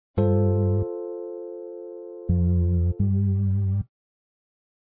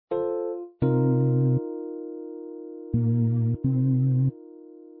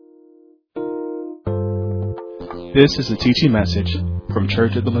This is a teaching message from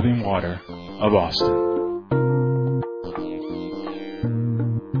Church of the Living Water of Austin.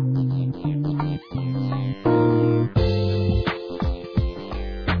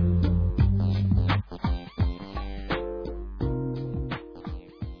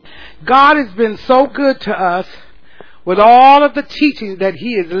 God has been so good to us with all of the teachings that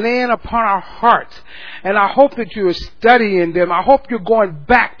He is laying upon our hearts. And I hope that you are studying them. I hope you're going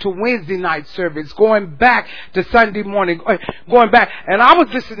back to Wednesday night service, going back to Sunday morning, going back. And I was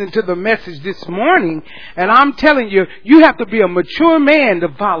listening to the message this morning, and I'm telling you, you have to be a mature man to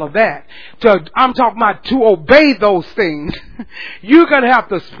follow that. I'm talking about to obey those things. You're going to have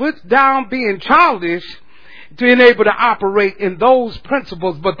to put down being childish to be able to operate in those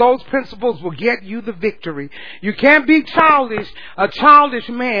principles, but those principles will get you the victory. You can't be a childish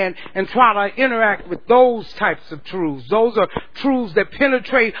man, and try to interact with those types of truths. Those are truths that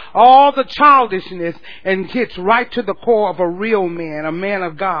penetrate all the childishness and hits right to the core of a real man, a man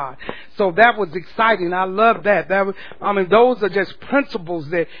of God. So that was exciting. I love that. Those are just principles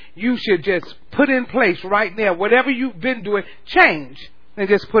that you should just put in place right now. Whatever you've been doing, change. And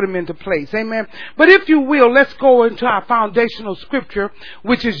just put them into place. Amen. But if you will, let's go into our foundational scripture,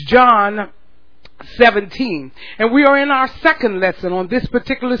 which is John 17. And we are in our second lesson on this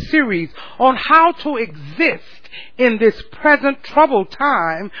particular series on how to exist in this present troubled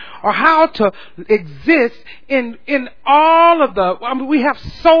time, or how to exist in all of we have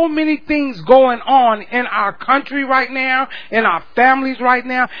so many things going on in our country right now, in our families right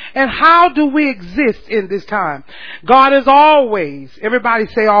now, and how do we exist in this time? God has always, everybody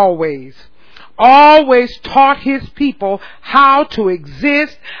say always taught His people how to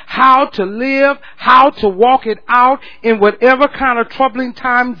exist, how to live, how to walk it out in whatever kind of troubling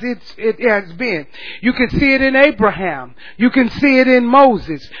times it has been. You can see it in Abraham. You can see it in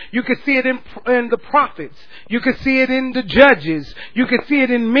Moses. You can see it in the prophets. You can see it in the judges. You can see it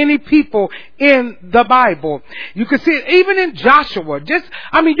in many people in the Bible. You can see it even in Joshua.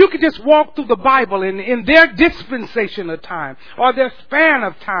 You can just walk through the Bible, and in their dispensation of time or their span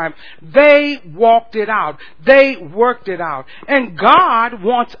of time, they walked it out. They worked it out. And God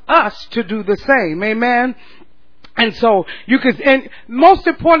wants us to do the same. Amen. And so and most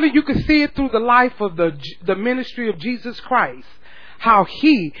importantly, you can see it through the life of the ministry of Jesus Christ, how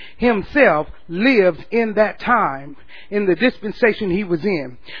He Himself lived in that time, in the dispensation He was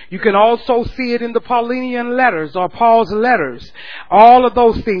in. You can also see it in the Pauline letters or Paul's letters. All of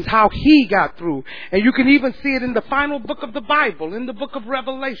those things, how he got through. And you can even see it in the final book of the Bible, in the book of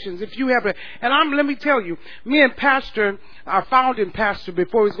Revelations, if you have it. And let me tell you, me and Pastor, our founding pastor,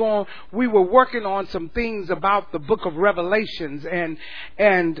 before he's gone, we were working on some things about the book of Revelations, and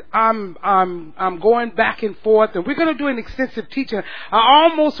I'm going back and forth, and we're going to do an extensive teaching. I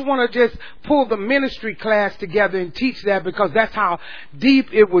almost want to just pull the ministry class together and teach that, because that's how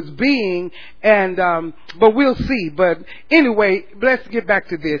deep it was being, and but we'll see. But anyway, let's get back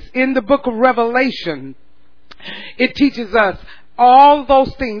to this. In the book of Revelation, it teaches us all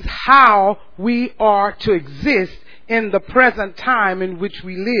those things, how we are to exist in the present time in which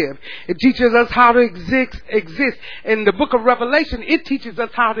we live. It teaches us how to exist. In the book of Revelation, it teaches us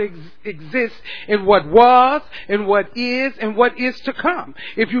how to exist in what was, and what is, and what is to come.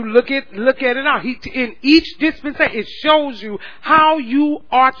 If you look at it out, in each dispensation, it shows you how you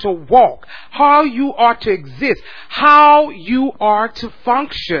are to walk, how you are to exist, how you are to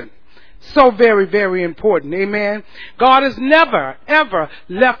function. So very, very important. Amen. God has never, ever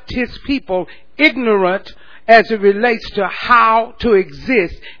left His people ignorant as it relates to how to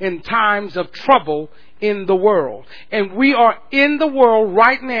exist in times of trouble in the world. And we are in the world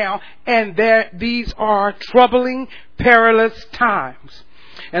right now, and these are troubling, perilous times.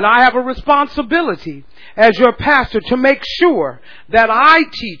 And I have a responsibility as your pastor to make sure that I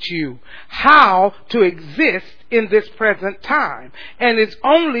teach you how to exist in this present time. And it's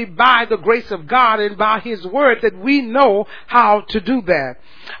only by the grace of God and by His Word that we know how to do that.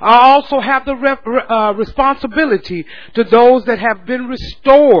 I also have the responsibility to those that have been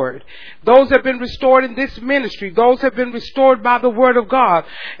restored. Those that have been restored in this ministry. Those that have been restored by the Word of God.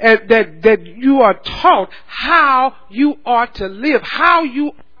 That you are taught how you are to live, how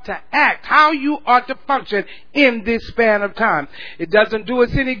you to act, how you are to function in this span of time. It doesn't do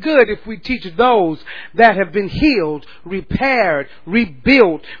us any good if we teach those that have been healed, repaired,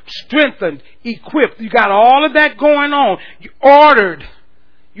 rebuilt, strengthened, equipped. You got all of that going on.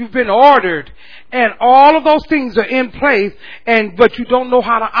 You've been ordered, and all of those things are in place, but you don't know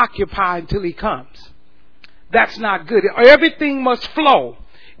how to occupy until He comes. That's not good. Everything must flow.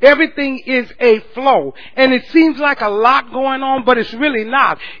 Everything is a flow. And it seems like a lot going on, but it's really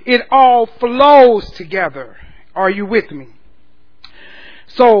not. It all flows together. Are you with me?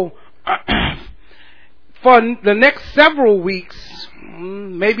 So, for the next several weeks,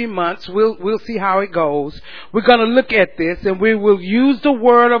 maybe months, we'll see how it goes. We're going to look at this, and we will use the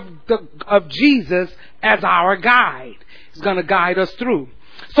word of Jesus as our guide. It's going to guide us through.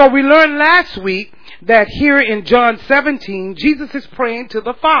 So we learned last week that here in John 17, Jesus is praying to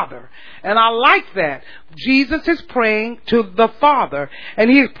the Father. And I like that. Jesus is praying to the Father. And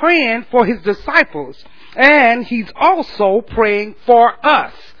he is praying for his disciples. And he's also praying for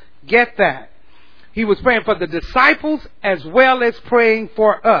us. Get that. He was praying for the disciples as well as praying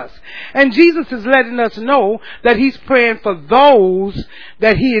for us. And Jesus is letting us know that he's praying for those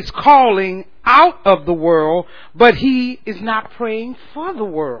that he is calling out of the world, but he is not praying for the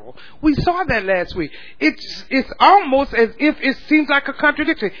world. We saw that last week. It's almost as if it seems like a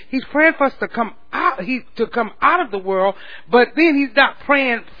contradiction. He's praying for us to come out, to come out of the world, but then he's not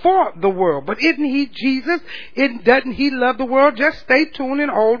praying for the world. But isn't he Jesus? Doesn't he love the world? Just stay tuned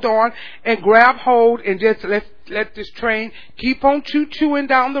and hold on and grab hold and just let this train keep on chewing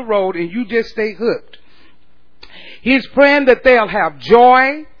down the road, and you just stay hooked. He's praying that they'll have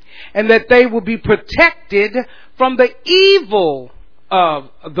joy, and that they will be protected from the evil of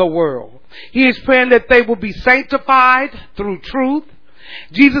the world. He is praying that they will be sanctified through truth.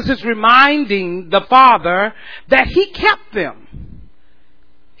 Jesus is reminding the Father that he kept them.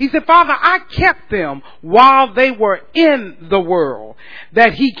 He said, Father, I kept them while they were in the world.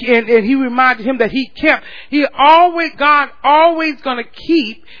 And he reminded him that God always going to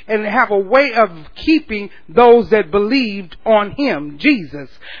keep and have a way of keeping those that believed on him,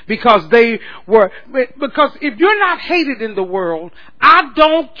 Jesus. Because if you're not hated in the world, I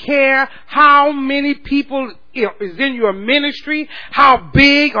don't care how many people is in your ministry, how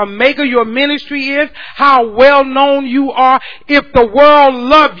big or mega your ministry is, how well known you are. If the world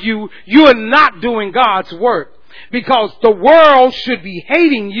loves you, you are not doing God's work, because the world should be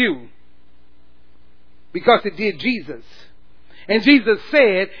hating you because it did Jesus. And Jesus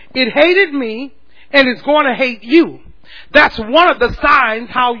said, it hated me and it's going to hate you. That's one of the signs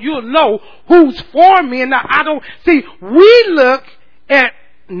how you'll know who's for me. And we look at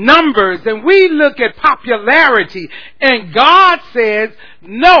numbers and we look at popularity, and God says,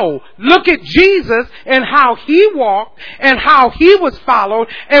 no, look at Jesus and how he walked and how he was followed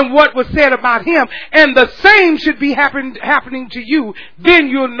and what was said about him, and the same should be happening to you. Then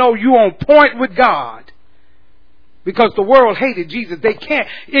you'll know you're on point with God, because the world hated Jesus.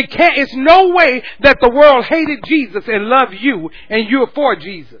 It's no way that the world hated Jesus and loved you and you're for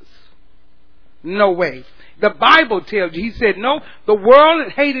Jesus. No way. The Bible tells you, he said, no, the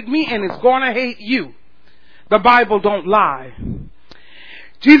world hated me and it's going to hate you. The Bible don't lie.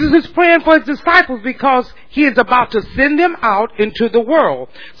 Jesus is praying for his disciples because he is about to send them out into the world.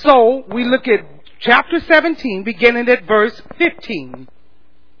 So we look at chapter 17, beginning at verse 15.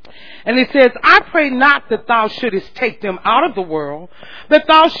 And it says, I pray not that thou shouldest take them out of the world, that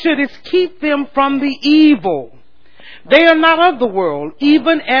thou shouldest keep them from the evil. They are not of the world,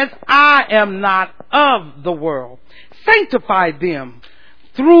 even as I am not of the world. Sanctify them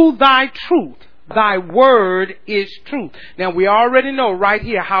through thy truth. Thy word is truth. Now we already know right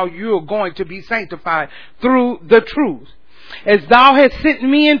here how you're going to be sanctified through the truth. As thou hast sent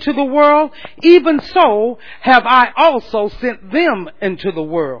me into the world, even so have I also sent them into the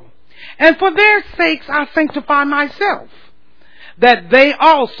world. And for their sakes I sanctify myself, that they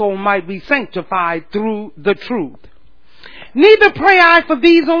also might be sanctified through the truth. Neither pray I for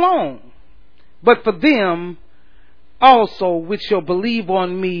these alone, but for them also which shall believe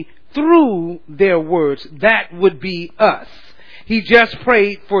on me through their words. That would be us. He just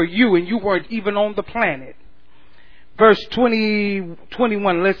prayed for you and you weren't even on the planet. Verse 21,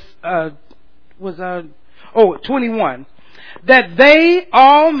 21. That they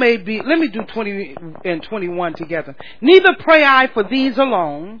all may be, let me do 20 and 21 together. Neither pray I for these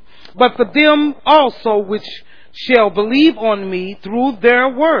alone, but for them also which shall believe on me through their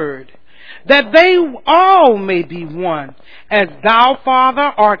word, that they all may be one, as thou, Father,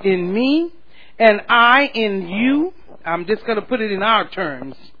 art in me, and I in you. I'm just going to put it in our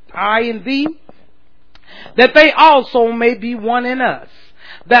terms. I in thee, that they also may be one in us,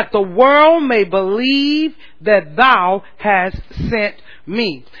 that the world may believe that thou hast sent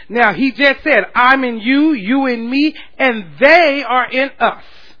me. Now, he just said, I'm in you, you in me, and they are in us.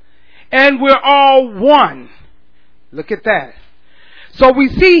 And we're all one. Look at that. So we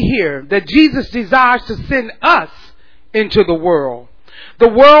see here that Jesus desires to send us into the world.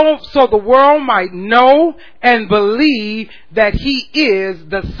 So the world might know and believe that he is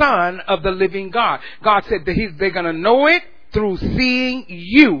the Son of the living God. God said that they're going to know it through seeing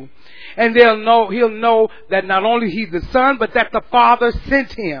you. And he'll know that not only he's the Son, but that the Father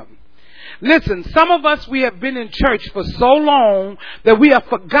sent him. Listen, some of us, we have been in church for so long that we have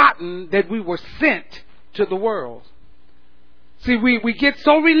forgotten that we were sent to the world. See, we get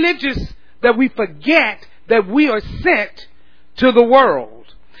so religious that we forget that we are sent to the world.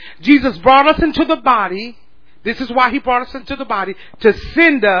 Jesus brought us into the body. This is why he brought us into the body, to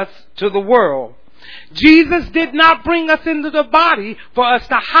send us to the world. Jesus did not bring us into the body for us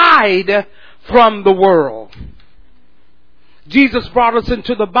to hide from the world. Jesus brought us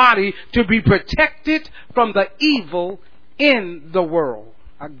into the body to be protected from the evil in the world.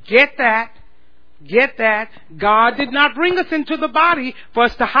 Get that. Get that. God did not bring us into the body for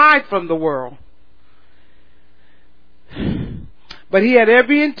us to hide from the world. But he had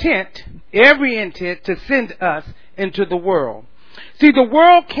every intent to send us into the world. See, the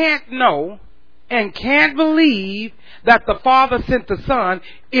world can't know and can't believe that the Father sent the Son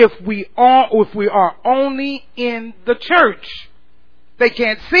if we are only in the church. They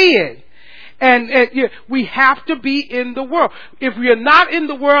can't see it. And we have to be in the world. If we are not in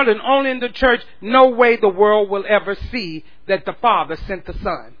the world and only in the church, no way the world will ever see that the Father sent the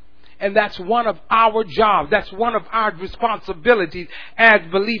Son. And that's one of our jobs. That's one of our responsibilities as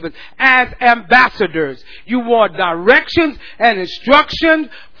believers, as ambassadors. You want directions and instructions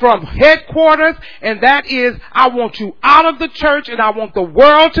from headquarters, and that is, I want you out of the church and I want the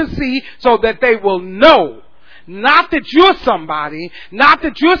world to see so that they will know. Not that you're somebody, not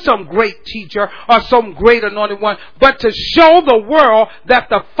that you're some great teacher or some great anointed one, but to show the world that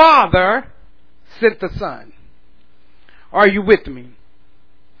the Father sent the Son. Are you with me?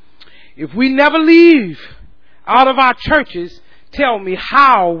 If we never leave out of our churches, tell me,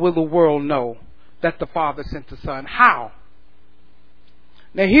 how will the world know that the Father sent the Son? How?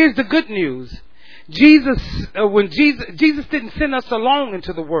 Now here's the good news. Jesus didn't send us alone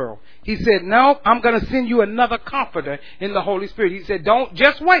into the world. He said, no, I'm going to send you another comforter in the Holy Spirit. He said, don't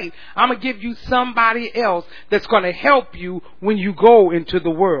just wait. I'm going to give you somebody else that's going to help you when you go into the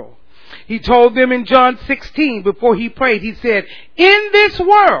world. He told them in John 16, before he prayed, he said, in this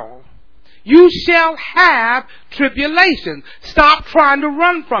world, you shall have tribulation. Stop trying to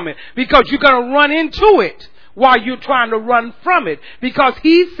run from it, because you're going to run into it while you're trying to run from it. Because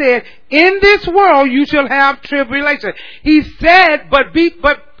he said, in this world you shall have tribulation. He said, but be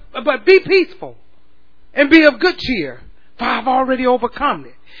peaceful and be of good cheer, for I've already overcome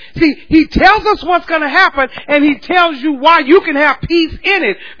it. See, he tells us what's going to happen, and he tells you why you can have peace in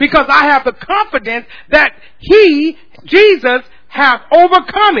it, because I have the confidence that he, Jesus, have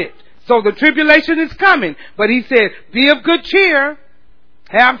overcome it. So the tribulation is coming. But he said, be of good cheer,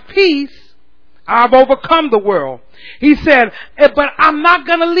 have peace, I've overcome the world. He said, but I'm not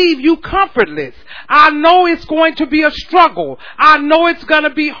going to leave you comfortless. I know it's going to be a struggle. I know it's going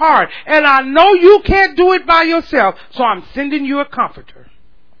to be hard. And I know you can't do it by yourself. So I'm sending you a comforter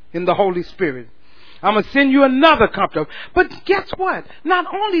in the Holy Spirit. I'm going to send you another comforter. But guess what? Not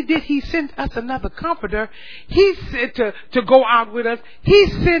only did he send us another comforter, he said to go out with us, he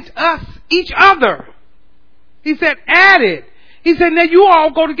sent us each other. He said, add it. He said, now you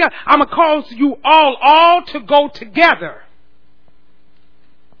all go together. I'm going to cause you all to go together.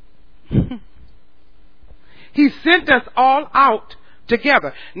 He sent us all out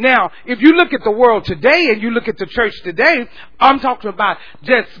together. Now, if you look at the world today and you look at the church today, I'm talking about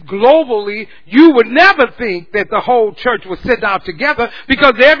just globally, you would never think that the whole church was sent out together,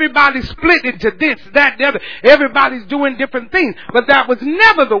 because everybody's split into this, that, the other. Everybody's doing different things. But that was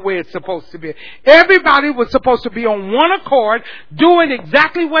never the way it's supposed to be. Everybody was supposed to be on one accord, doing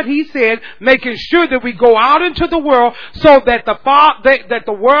exactly what he said, making sure that we go out into the world so that that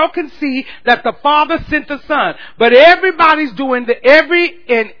the world can see that the Father sent the Son. But everybody's doing every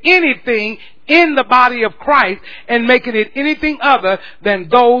and anything in the body of Christ and making it anything other than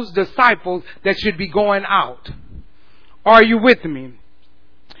those disciples that should be going out. Are you with me?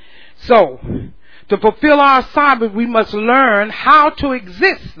 So, to fulfill our assignment, we must learn how to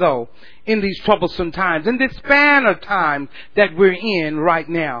exist, though, in these troublesome times, in this span of time that we're in right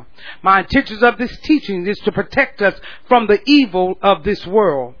now. My intentions of this teaching is to protect us from the evil of this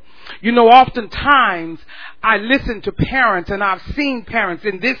world. You know, oftentimes I listen to parents, and I've seen parents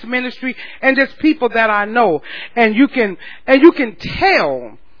in this ministry and just people that I know, and you can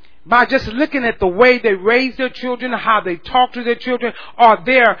tell by just looking at the way they raise their children, how they talk to their children, or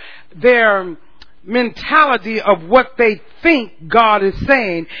their mentality of what they think God is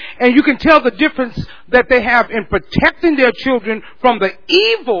saying. And you can tell the difference that they have in protecting their children from the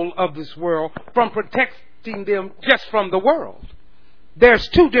evil of this world, from protecting them just from the world. There's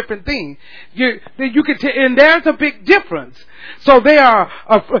two different things. You can and there's a big difference. So they are,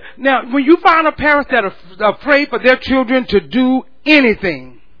 now when you find a parent that are afraid for their children to do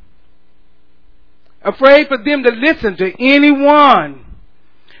anything, afraid for them to listen to anyone,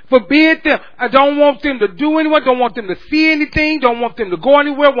 forbid them. I don't want them to do anyone, don't want them to see anything, don't want them to go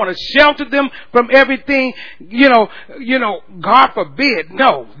anywhere, want to shelter them from everything, God forbid.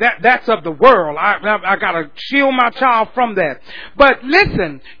 No, that's of the world. I gotta shield my child from that. But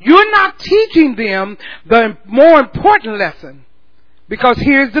listen, you're not teaching them the more important lesson. Because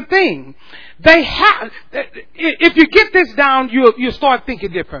here's the thing. If you get this down, you'll start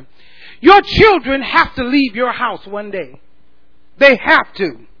thinking different. Your children have to leave your house one day. They have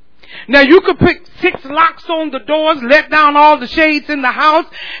to. Now you can put 6 locks on the doors, let down all the shades in the house,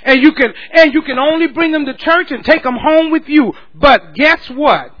 and you can only bring them to church and take them home with you. But guess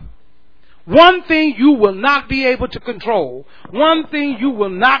what? One thing you will not be able to control, one thing you will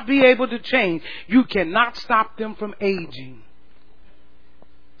not be able to change, you cannot stop them from aging.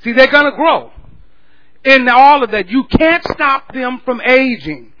 See, they're going to grow. In all of that, you can't stop them from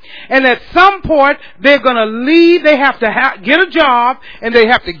aging. And at some point, they're going to leave. They have to get a job, and they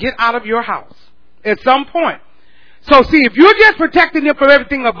have to get out of your house at some point. So see, if you're just protecting them from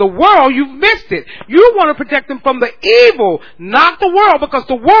everything of the world, you've missed it. You want to protect them from the evil, not the world, because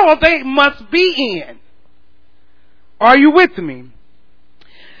the world they must be in. Are you with me?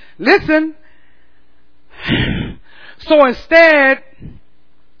 Listen. So instead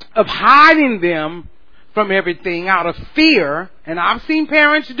of hiding them from everything out of fear, and I've seen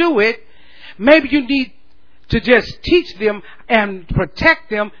parents do it, maybe you need to just teach them and protect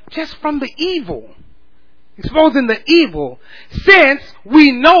them just from the evil. Exposing the evil, since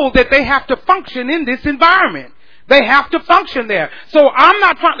we know that they have to function in this environment. They have to function there. So I'm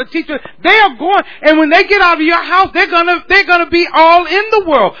not trying to teach them. They are going, and when they get out of your house, they're gonna be all in the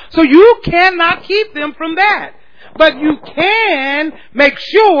world. So you cannot keep them from that. But you can make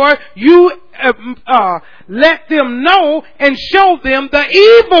sure you let them know and show them the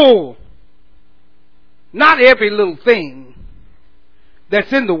evil. Not every little thing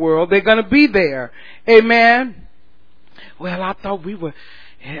that's in the world, they're going to be there. Amen. Well, I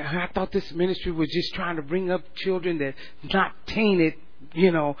thought this ministry was just trying to bring up children that not tainted,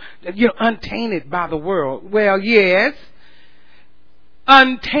 untainted by the world. Well, yes,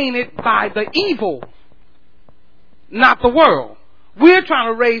 untainted by the evil. Not the world. We're trying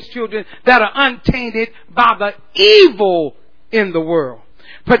to raise children that are untainted by the evil in the world.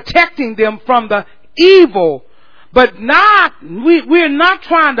 Protecting them from the evil. But we're not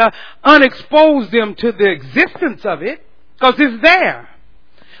trying to unexpose them to the existence of it. Because it's there.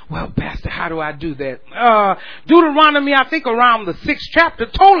 Well, Pastor, how do I do that? Deuteronomy, I think around the 6th chapter,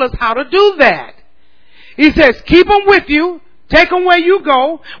 told us how to do that. He says, keep them with you. Take them where you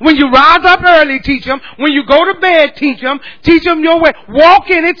go. When you rise up early, teach them. When you go to bed, teach them. Teach them your way. Walk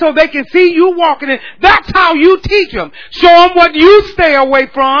in it so they can see you walking in it. That's how you teach them. Show them what you stay away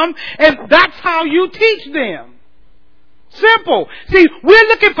from. And that's how you teach them. Simple. See, we're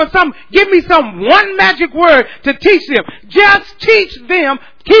looking for give me one magic word to teach them. Just teach them.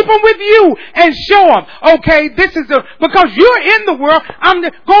 Keep them with you and show them. Okay, because you're in the world.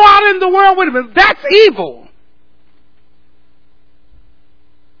 Go out in the world with them. That's evil.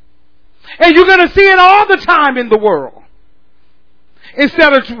 And you're going to see it all the time in the world.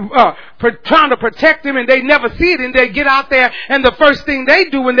 Instead of trying to protect them and they never see it and they get out there and the first thing they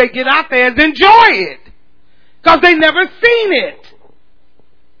do when they get out there is enjoy it. Because they never seen it.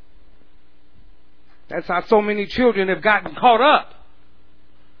 That's how so many children have gotten caught up.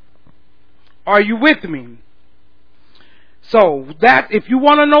 Are you with me? So if you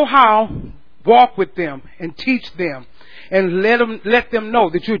want to know how, walk with them and teach them. And let them know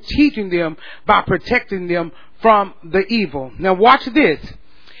that you're teaching them by protecting them from the evil. Now watch this.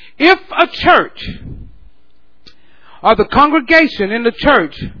 If a church or the congregation in the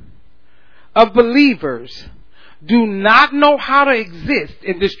church of believers do not know how to exist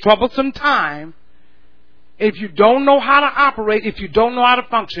in this troublesome time, if you don't know how to operate, if you don't know how to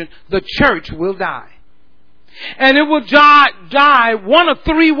function, the church will die. And it will die one of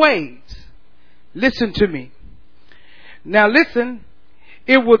 3 ways. Listen to me. Now listen,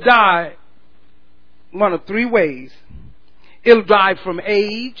 it will die one of 3 ways. It'll die from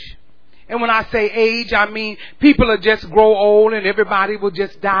age. And when I say age, I mean people will just grow old and everybody will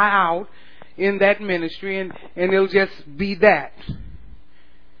just die out in that ministry and it'll just be that.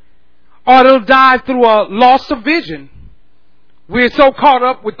 Or it'll die through a loss of vision. We're so caught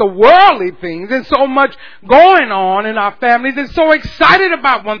up with the worldly things and so much going on in our families and so excited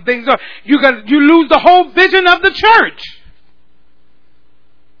about one thing. So you lose the whole vision of the church.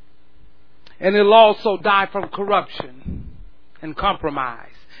 And it'll also die from corruption and compromise,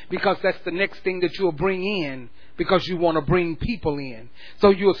 because that's the next thing that you'll bring in, because you want to bring people in.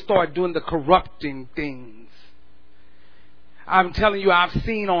 So you'll start doing the corrupting things. I'm telling you, I've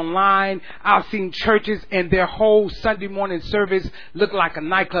seen online, I've seen churches and their whole Sunday morning service look like a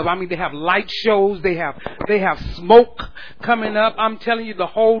nightclub. I mean, they have light shows, they have smoke coming up. I'm telling you the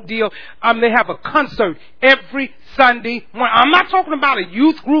whole deal. They have a concert every Sunday morning. I'm not talking about a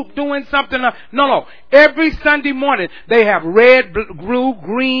youth group doing something. No. Every Sunday morning they have red, blue,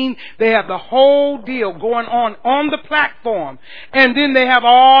 green. They have the whole deal going on the platform. And then they have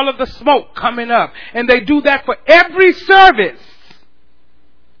all of the smoke coming up. And they do that for every service.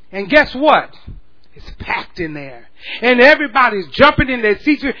 And guess what? It's packed in there. And everybody's jumping in their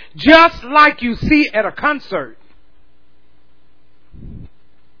seats just like you see at a concert.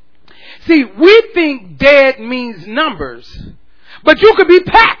 See, we think dead means numbers, but you could be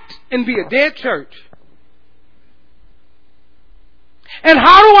packed and be a dead church. And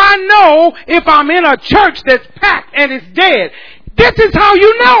how do I know if I'm in a church that's packed and it's dead? This is how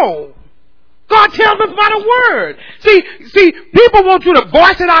you know. God tells us by the word. See, people want you to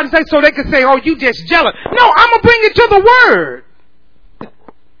voice it out and say, so they can say, oh, you just jealous. No, I'm going to bring it to the word.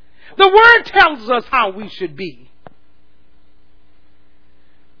 The word tells us how we should be.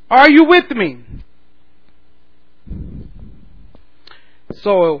 Are you with me?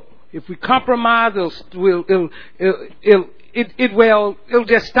 So if we compromise, it'll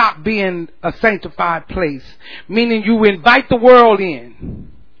just stop being a sanctified place. Meaning you invite the world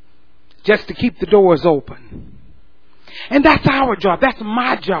in just to keep the doors open. And that's our job. That's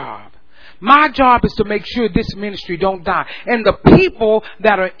my job. My job is to make sure this ministry don't die. And the people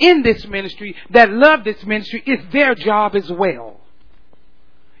that are in this ministry, that love this ministry, it's their job as well.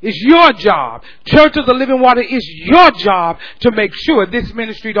 It's your job. Church of the Living Water is your job to make sure this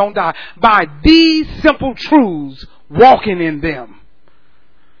ministry don't die by these simple truths, walking in them.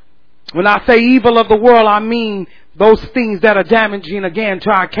 When I say evil of the world, I mean those things that are damaging again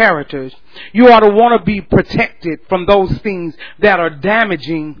to our characters. You ought to want to be protected from those things that are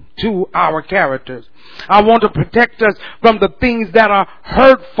damaging to our characters. I want to protect us from the things that are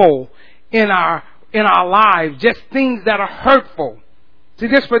hurtful in our lives, just things that are hurtful. See,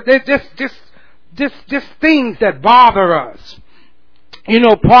 just things that bother us. You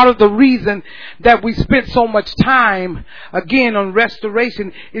know, part of the reason that we spent so much time, again, on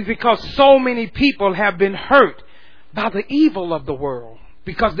restoration is because so many people have been hurt by the evil of the world,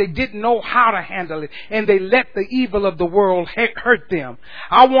 because they didn't know how to handle it, and they let the evil of the world hurt them.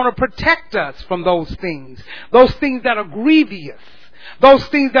 I want to protect us from those things that are grievous. Those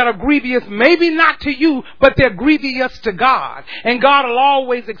things that are grievous, maybe not to you, but they're grievous to God. And God will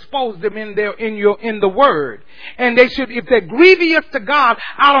always expose them in the Word. And they should, if they're grievous to God,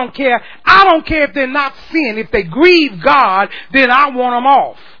 I don't care. I don't care if they're not sin. If they grieve God, then I want them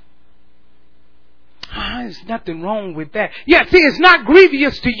off. There's nothing wrong with that. Yeah, see, it's not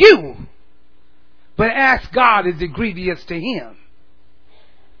grievous to you. But ask God, is it grievous to Him?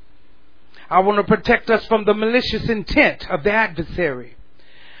 I want to protect us from the malicious intent of the adversary.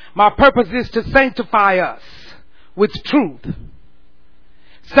 My purpose is to sanctify us with truth.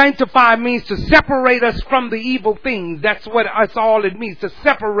 Sanctify means to separate us from the evil things. That's all it means, to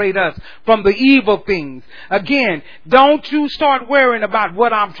separate us from the evil things. Again, don't you start worrying about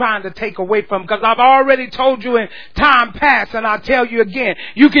what I'm trying to take away from, because I've already told you in time past, and I'll tell you again,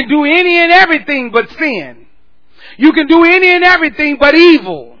 you can do any and everything but sin. You can do any and everything but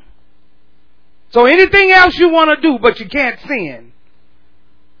evil. So anything else you want to do, but you can't sin.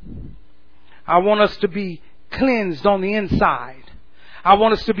 I want us to be cleansed on the inside. I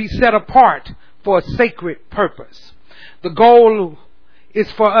want us to be set apart for a sacred purpose. The goal is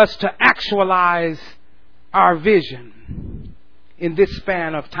for us to actualize our vision in this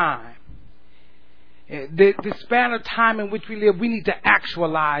span of time. The span of time in which we live, we need to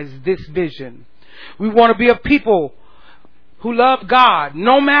actualize this vision. We want to be a people who love God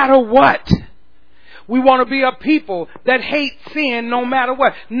no matter what. We want to be a people that hate sin no matter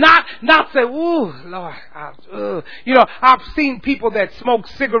what. Not say, ooh, Lord, I've seen people that smoke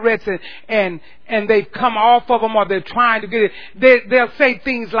cigarettes and they've come off of them, or they're trying to get it. They'll say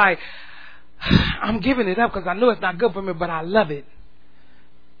things like, I'm giving it up because I know it's not good for me, but I love it.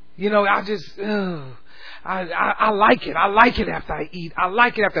 You know, I like it. I like it after I eat. I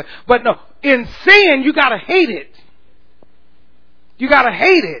like it after. But no, in sin, you got to hate it. You got to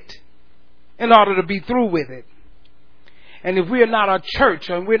hate it in order to be through with it. And if we're not a church,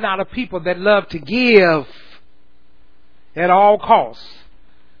 and we're not a people that love to give at all costs,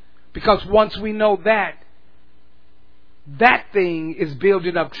 because once we know that thing is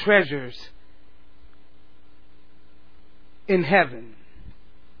building up treasures in heaven.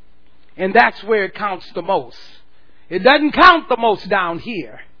 And that's where it counts the most. It doesn't count the most down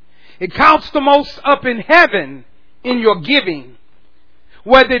here. It counts the most up in heaven in your giving.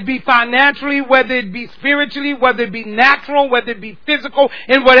 Whether it be financially, whether it be spiritually, whether it be natural, whether it be physical,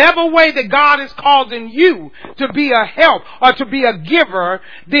 in whatever way that God is causing you to be a help or to be a giver,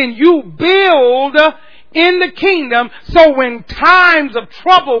 then you build in the kingdom, so when times of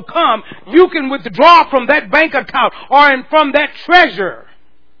trouble come, you can withdraw from that bank account or from that treasure,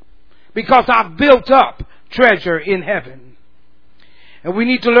 because I've built up treasure in heaven. And we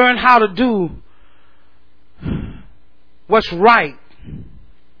need to learn how to do what's right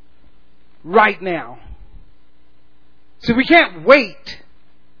now. So we can't wait.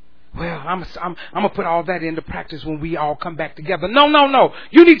 Well, I'm going to put all that into practice when we all come back together. No.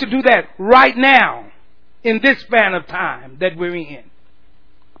 You need to do that right now, in this span of time that we're in.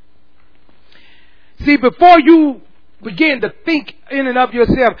 See, before you begin to think in and of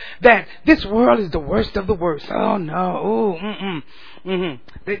yourself that this world is the worst of the worst. Oh no.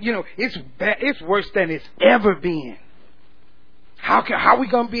 That, it's worse than it's ever been. How are we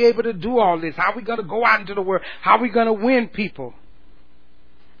going to be able to do all this? How are we going to go out into the world? How are we going to win people?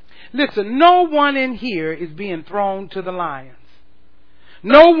 Listen, no one in here is being thrown to the lions.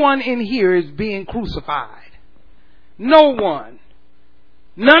 No one in here is being crucified. No one.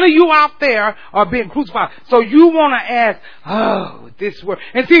 None of you out there are being crucified. So you want to ask, this world.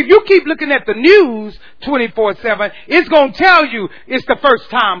 And see, if you keep looking at the news 24/7, it's going to tell you it's the first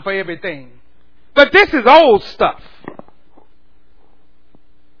time for everything. But this is old stuff.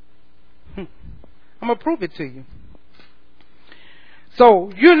 I'm going to prove it to you.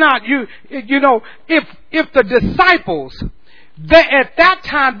 So if the disciples, at that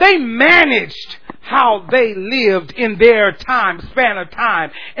time, they managed how they lived in their span of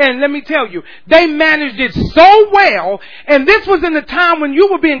time. And let me tell you, they managed it so well, and this was in the time when you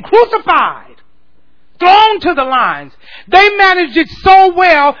were being crucified, thrown to the lions. They managed it so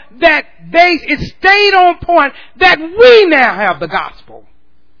well that it stayed on point, that we now have the gospel.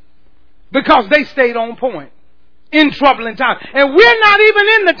 Because they stayed on point in troubling times. And we're not even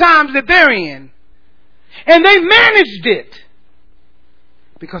in the times that they're in. And they managed it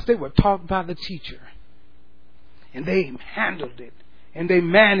because they were taught by the teacher. And they handled it. And they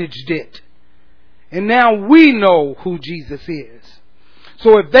managed it. And now we know who Jesus is.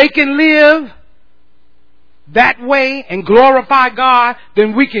 So if they can live that way and glorify God,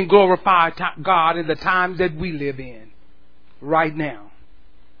 then we can glorify God in the times that we live in right now.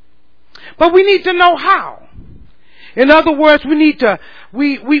 But we need to know how. In other words, we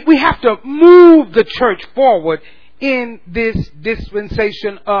have to move the church forward in this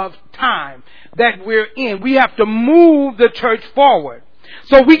dispensation of time that we're in. We have to move the church forward.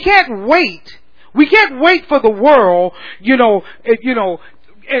 So we can't wait. We can't wait for the world,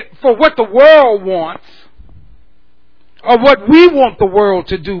 for what the world wants or what we want the world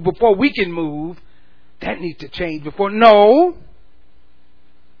to do before we can move. That needs to change before. No.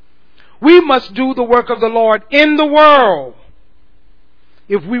 We must do the work of the Lord in the world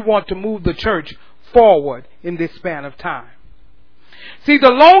if we want to move the church forward in this span of time. See,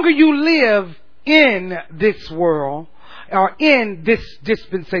 the longer you live in this world, or in this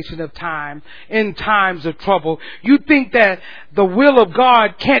dispensation of time, in times of trouble, you think that the will of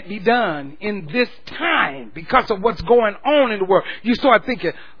God can't be done in this time because of what's going on in the world. You start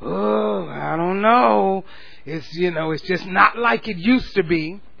thinking, I don't know. It's just not like it used to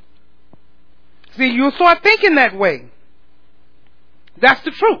be. See, you start thinking that way. That's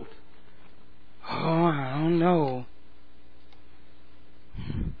the truth. I don't know.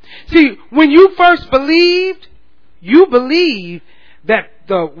 See, when you first believed, you believed that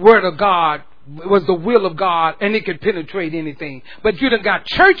the Word of God was the will of God and it could penetrate anything. But you done got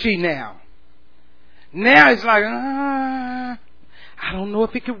churchy now. Now it's like, I don't know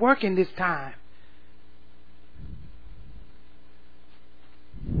if it could work in this time.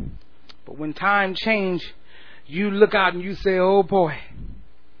 But when time change, you look out and you say, oh boy.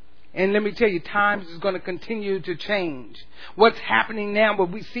 And let me tell you, times is going to continue to change. What's happening now,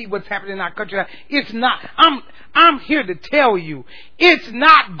 when we see what's happening in our country, it's not, I'm here to tell you, it's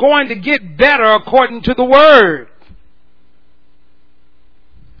not going to get better according to the Word.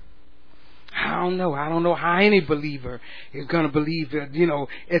 I don't know how any believer is going to believe that,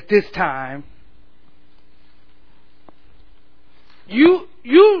 at this time. You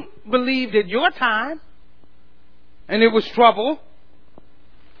believed at your time, and it was trouble.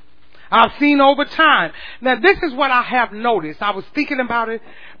 I've seen over time. Now, this is what I have noticed. I was thinking about it.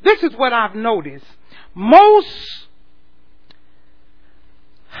 This is what I've noticed. Most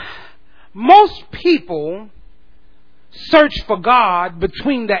people search for God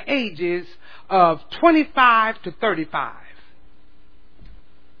between the ages of 25 to 35.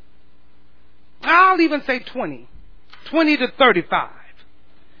 I'll even say 20. 20 to 35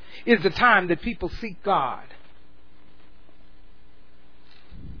 is the time that people seek God.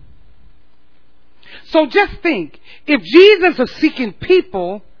 So just think, if Jesus is seeking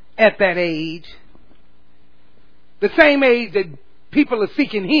people at that age, the same age that people are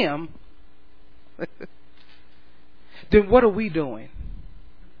seeking him, then what are we doing?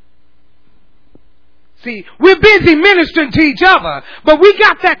 See, we're busy ministering to each other, but we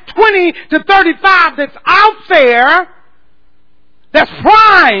got that 20 to 35 that's out there, that's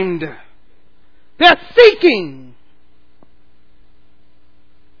primed, that's seeking.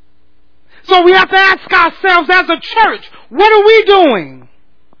 So we have to ask ourselves as a church, what are we doing?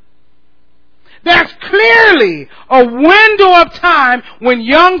 There's clearly a window of time when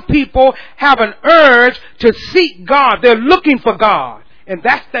young people have an urge to seek God. They're looking for God. And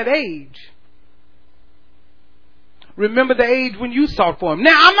that's that age. Remember the age when you sought for him.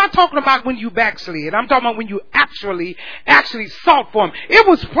 Now, I'm not talking about when you backslid. I'm talking about when you actually sought for him. It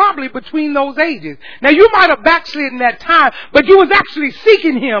was probably between those ages. Now, you might have backslid in that time, but you was actually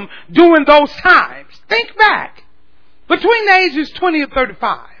seeking him during those times. Think back. Between the ages 20 and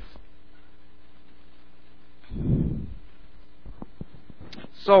 35.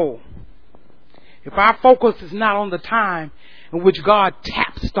 So, if our focus is not on the time in which God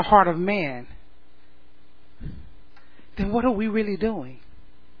taps the heart of man, then what are we really doing?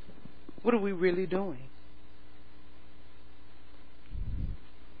 What are we really doing?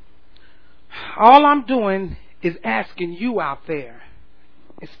 All I'm doing is asking you out there,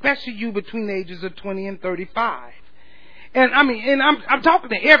 especially you between the ages of 20 and 35. And I'm talking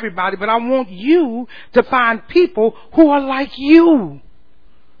to everybody, but I want you to find people who are like you.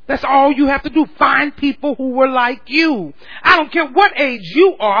 That's all you have to do. Find people who were like you. I don't care what age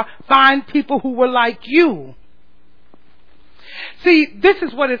you are, find people who were like you. See, this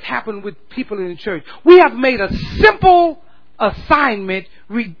is what has happened with people in the church. We have made a simple assignment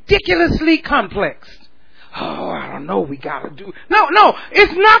ridiculously complex. Oh, I don't know, we got to do. No,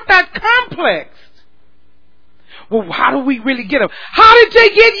 it's not that complex. Well, how do we really get them? How did they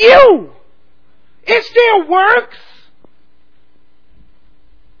get you? It still works.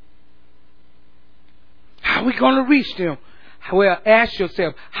 How are we going to reach them? Well, ask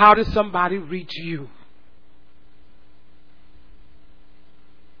yourself, how does somebody reach you?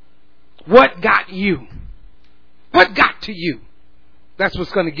 What got you? What got to you? That's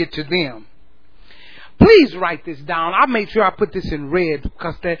what's going to get to them. Please write this down. I made sure I put this in red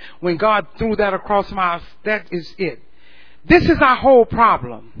because that when God threw that across my eyes, that is it. This is our whole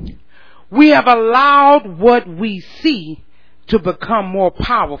problem. We have allowed what we see to become more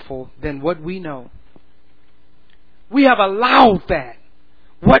powerful than what we know. We have allowed that.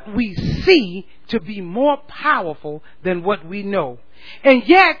 What we see to be more powerful than what we know. And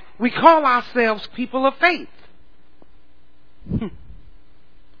yet, we call ourselves people of faith.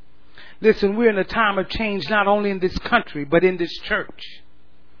 Listen, we're in a time of change not only in this country, but in this church.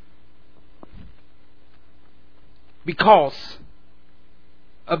 Because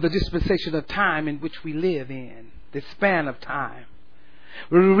of the dispensation of time in which we live in, this span of time.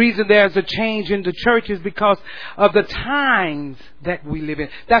 The reason there's a change in the church is because of the times that we live in.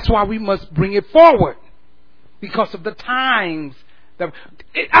 That's why we must bring it forward. Because of the times.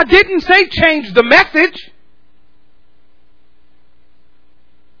 I didn't say change the message.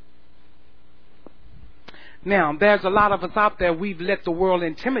 Now, there's a lot of us out there, we've let the world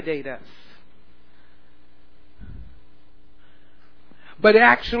intimidate us. But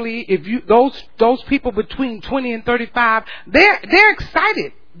actually, if you those people between 20 and 35, they're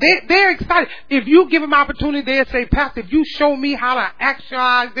excited. They're excited. If you give them opportunity, they'll say, Pastor, if you show me how to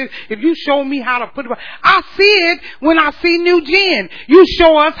actualize this, if you show me how to put it, I see it when I see New Gen. You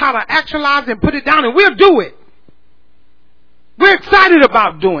show us how to actualize and put it down, and we'll do it. We're excited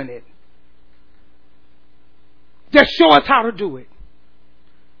about doing it. Just show us how to do it.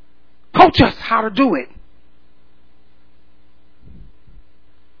 Coach us how to do it.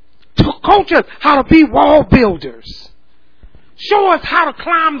 Coach us how to be wall builders. Show us how to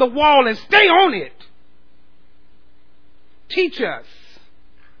climb the wall and stay on it. Teach us.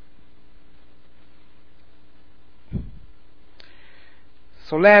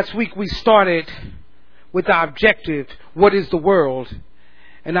 So last week we started with our objective, what is the world?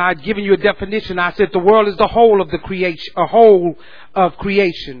 And I'd given you a definition. I said the world is the whole of the creation, a whole of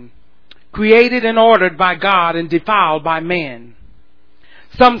creation, created and ordered by God and defiled by man.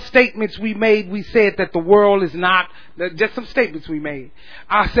 Some statements we made, we said that the world is not, just some statements we made.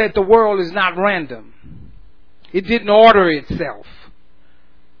 I said the world is not random. It didn't order itself.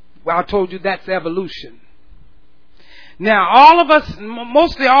 Well, I told you that's evolution. Now, all of us,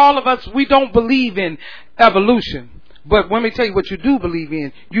 mostly all of us, we don't believe in evolution. But let me tell you what you do believe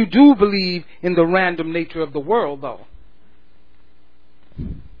in. You do believe in the random nature of the world, though.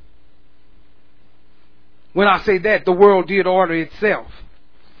 When I say that, the world did order itself.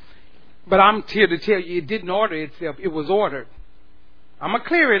 But I'm here to tell you it didn't order itself. It was ordered. I'm going to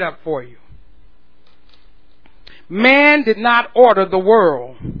clear it up for you. Man did not order the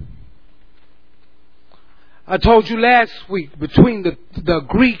world. I told you last week, between the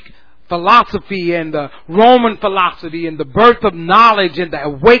Greek philosophy and the Roman philosophy and the birth of knowledge and the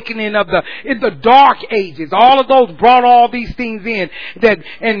awakening of in the dark ages, all of those brought all these things in,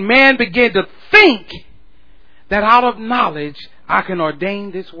 and man began to think that out of knowledge I can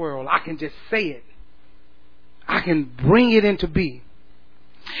ordain this world. I can just say it. I can bring it into being.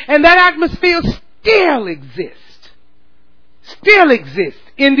 And that atmosphere still exists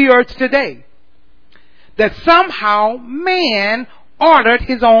in the earth today. That somehow man ordered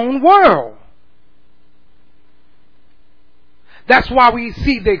his own world. That's why we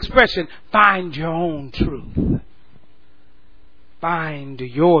see the expression, find your own truth. Find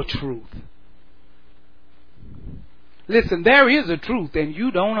your truth. Listen, there is a truth and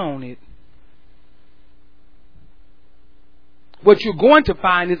you don't own it. What you're going to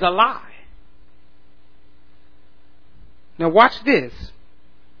find is a lie. Now watch this.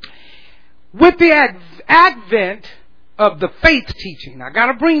 With the advent of the faith teaching, I got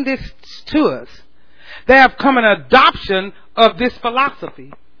to bring this to us. There have come an adoption of this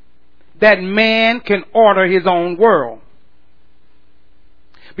philosophy that man can order his own world.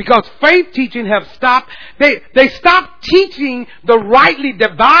 Because faith teaching have stopped, they stopped teaching the rightly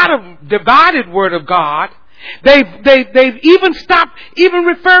divided word of God. They've even stopped even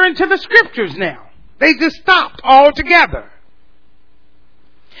referring to the scriptures now. They just stopped altogether.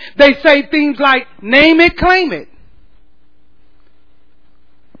 They say things like, name it, claim it.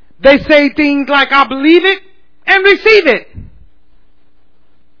 They say things like, I believe it and receive it.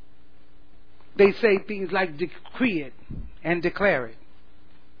 They say things like, decree it and declare it.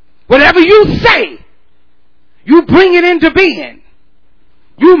 Whatever you say, you bring it into being.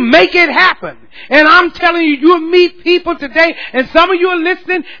 You make it happen. And I'm telling you, you'll meet people today, and some of you are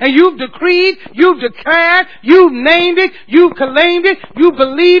listening, and you've decreed, you've declared, you've named it, you've claimed it, you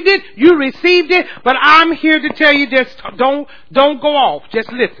believed it, you received it. But I'm here to tell you, just don't go off.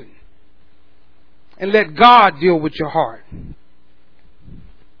 Just listen. And let God deal with your heart.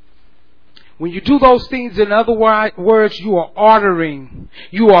 When you do those things, in other words, you are ordering,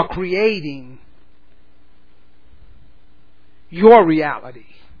 you are creating your reality.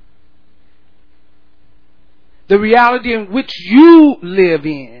 The reality in which you live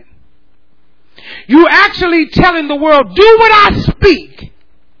in. You actually telling the world, do what I speak.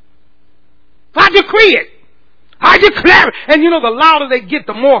 I decree it. I declare it. And you know, the louder they get,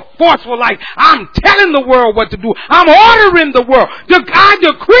 the more forceful, like, I'm telling the world what to do. I'm ordering the world. I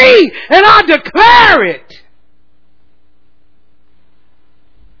decree and I declare it.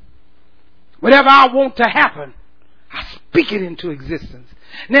 Whatever I want to happen, I speak it into existence.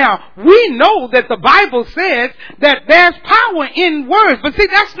 Now, we know that the Bible says that there's power in words. But see,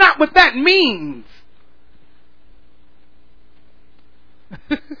 that's not what that means.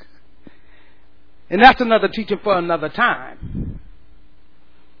 And that's another teaching for another time.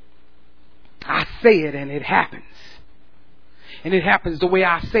 I say it and it happens. And it happens the way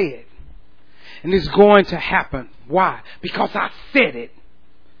I say it. And it's going to happen. Why? Because I said it.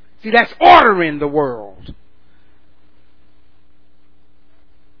 See, that's ordering the world.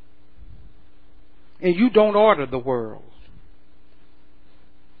 And you don't order the world.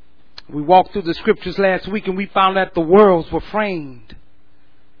 We walked through the scriptures last week and we found that the worlds were framed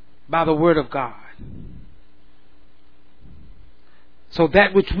by the word of God. So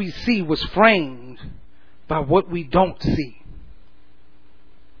that which we see was framed by what we don't see.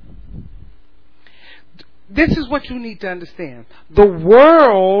 This is what you need to understand. The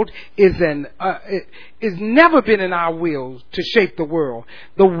world is never been in our will to shape the world.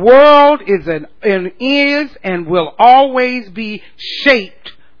 The world is and will always be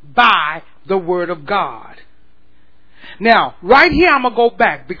shaped by the Word of God. Now, right here I'm going to go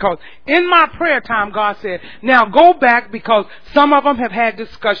back, because in my prayer time, God said, now go back, because some of them have had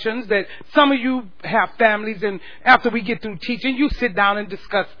discussions that some of you have families, and after we get through teaching, you sit down and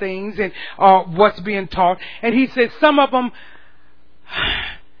discuss things and what's being taught. And he said some of them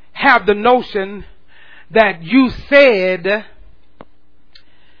have the notion that you said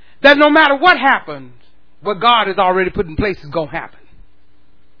that no matter what happens, what God has already put in place is going to happen.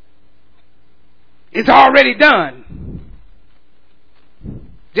 It's already done.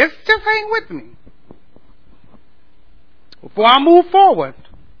 Just hang with me. Before I move forward,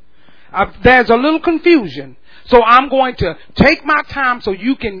 there's a little confusion. So I'm going to take my time so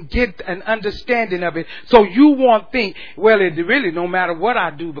you can get an understanding of it. So you won't think, well, it really no matter what I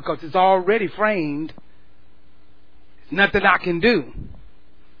do because it's already framed. There's nothing I can do.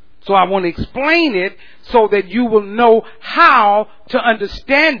 So I want to explain it so that you will know how to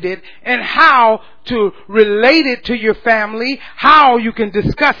understand it and how to relate it to your family, how you can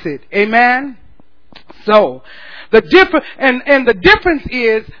discuss it. Amen? So, the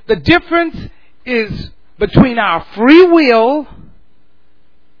difference is between our free will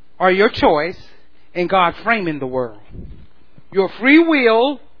or your choice and God framing the world. Your free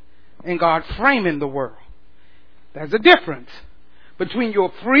will and God framing the world. There's a difference between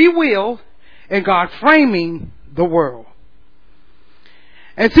your free will and God framing the world.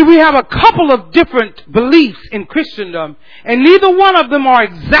 And see, we have a couple of different beliefs in Christendom, and neither one of them are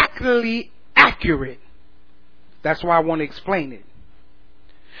exactly accurate. That's why I want to explain it.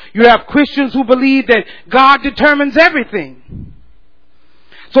 You have Christians who believe that God determines everything.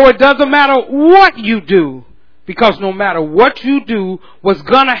 So it doesn't matter what you do, because no matter what you do, what's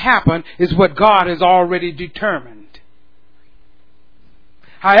going to happen is what God has already determined.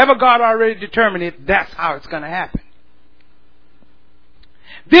 However God already determined it, that's how it's going to happen.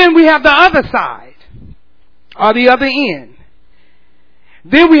 Then we have the other side, or the other end.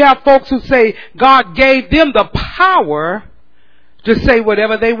 Then we have folks who say God gave them the power to say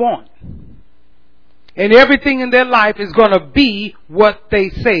whatever they want. And everything in their life is going to be what they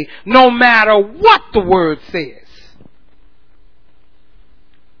say, no matter what the word says.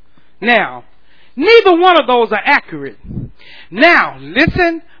 Now, neither one of those are accurate. Now,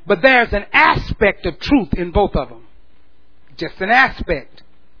 listen, but there's an aspect of truth in both of them. Just an aspect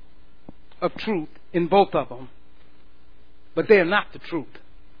of truth in both of them. But they are not the truth.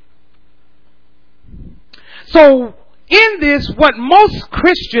 So, in this, what most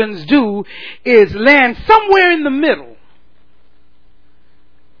Christians do is land somewhere in the middle.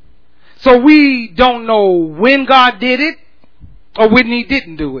 So we don't know when God did it or when He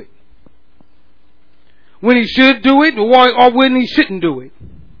didn't do it. When He should do it or when He shouldn't do it.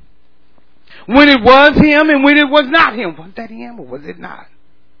 When it was Him and when it was not Him. Was that Him or was it not?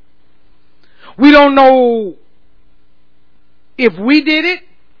 We don't know if we did it,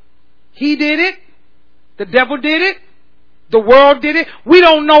 He did it, the devil did it, the world did it. We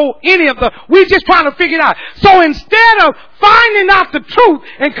don't know any of we're just trying to figure it out. So instead of finding out the truth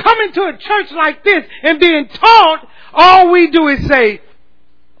and coming to a church like this and being taught, all we do is say,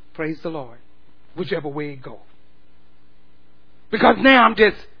 praise the Lord, whichever way it goes. Because now I'm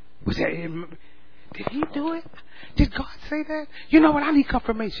just, did He do it? Did God say that? You know what? I need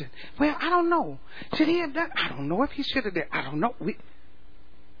confirmation. Well, I don't know. Should He have done? I don't know if He should have done. I don't know.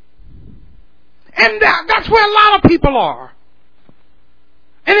 And that's where a lot of people are.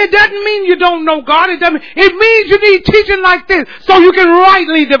 And it doesn't mean you don't know God. It means you need teaching like this so you can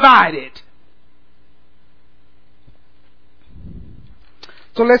rightly divide it.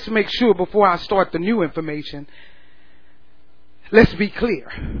 So let's make sure before I start the new information, let's be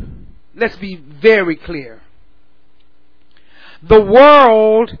clear. Let's be very clear. The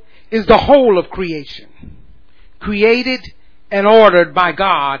world is the whole of creation, created and ordered by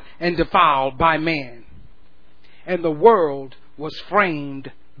God and defiled by man. And the world was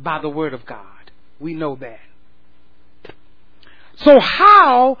framed by the Word of God. We know that. So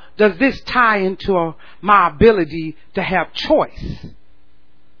how does this tie into my ability to have choice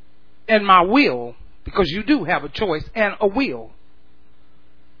and my will? Because you do have a choice and a will.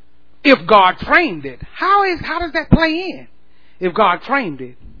 If God framed it, how does that play in? If God framed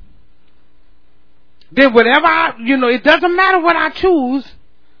it, then whatever it doesn't matter what I choose.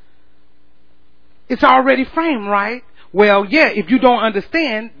 It's already framed, right? Well, yeah, if you don't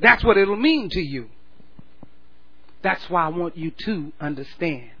understand, that's what it'll mean to you. That's why I want you to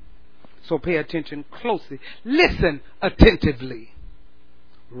understand. So pay attention closely. Listen attentively.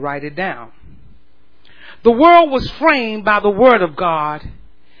 Write it down. The world was framed by the Word of God.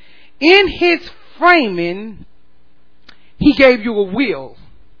 In His framing, He gave you a will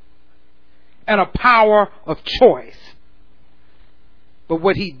and a power of choice. But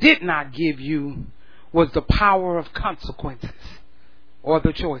what He did not give you was the power of consequences or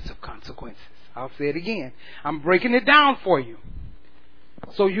the choice of consequences. I'll say it again. I'm breaking it down for you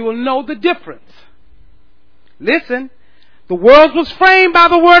so you will know the difference. Listen, the world was framed by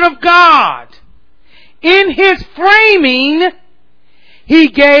the Word of God. In His framing, He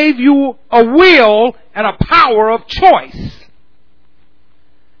gave you a will and a power of choice.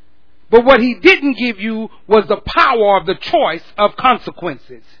 But what he didn't give you was the power of the choice of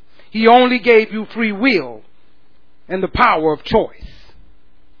consequences. He only gave you free will and the power of choice.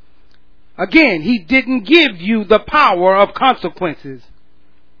 Again, he didn't give you the power of consequences.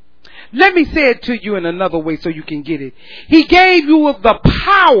 Let me say it to you in another way so you can get it. He gave you the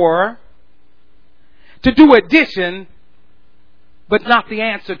power to do addition, but not the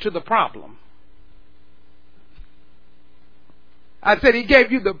answer to the problem. I said he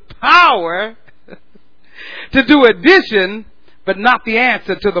gave you the power to do addition, but not the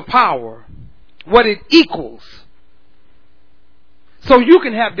answer to the power, what it equals. So you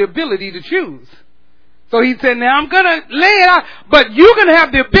can have the ability to choose. So he said, now I'm going to lay it out, but you can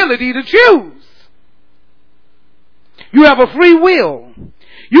have the ability to choose. You have a free will.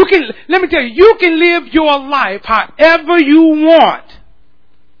 You can, let me tell you, you can live your life however you want.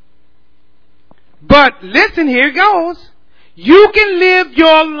 But listen, here it goes. You can live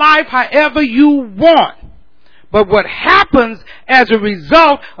your life however you want. But what happens as a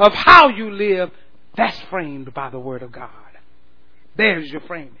result of how you live, that's framed by the Word of God. There's your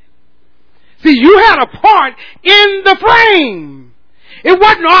framing. See, you had a part in the frame. It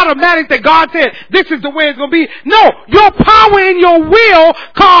wasn't automatic that God said, this is the way it's going to be. No, your power and your will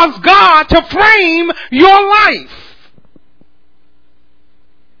caused God to frame your life.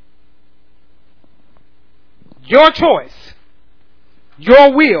 Your choice.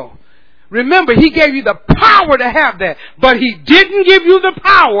 Your will. Remember, he gave you the power to have that, but he didn't give you the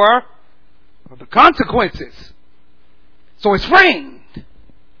power of the consequences. So it's framed.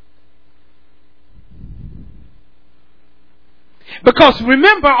 Because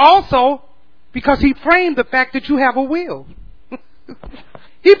remember also, because he framed the fact that you have a will.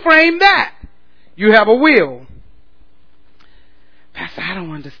 He framed that. You have a will. Pastor, I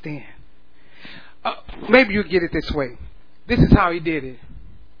don't understand. Maybe you get it this way. This is how he did it.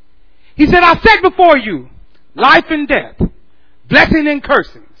 He said, I set before you life and death, blessing and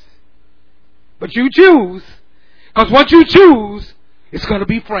cursings. But you choose, because what you choose is going to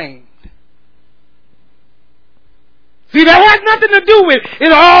be framed. See, that has nothing to do with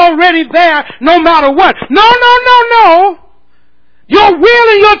it already there no matter what. No. Your will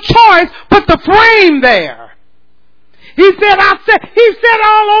and your choice put the frame there. He said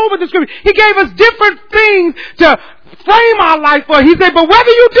all over the scripture. He gave us different things to frame our life for. He said, but whether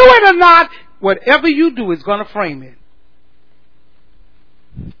you do it or not, whatever you do is going to frame it.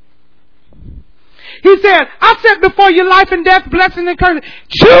 He said, I set before you life and death, blessing and curse.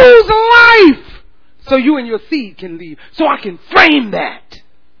 Choose life so you and your seed can live. So I can frame that.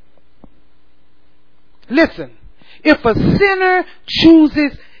 Listen, if a sinner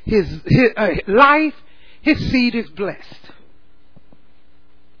chooses his life, his seed is blessed.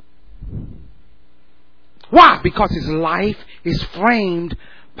 Why? Because his life is framed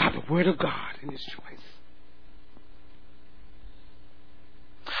by the Word of God in his choice.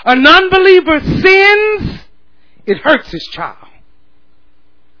 A non-believer sins, it hurts his child.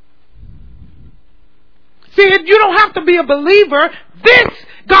 See, you don't have to be a believer. This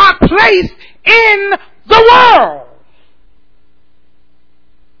God placed in the world.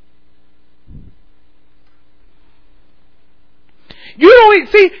 You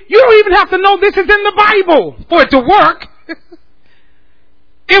don't even have to know this is in the Bible for it to work.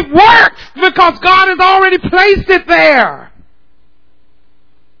 It works because God has already placed it there.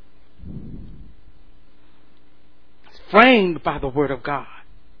 It's framed by the Word of God.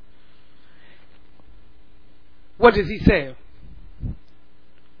 What does he say?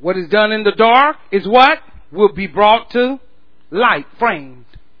 What is done in the dark is what? Will be brought to light, framed.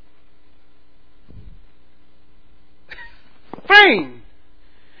 Framed.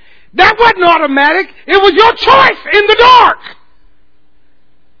 That wasn't automatic. It was your choice in the dark.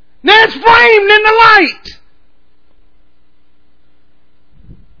 Now it's framed in the light.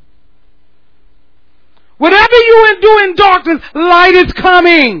 Whatever you do in darkness, light is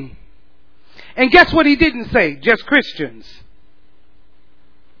coming. And guess what he didn't say? Just Christians.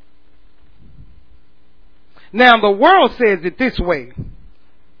 Now the world says it this way.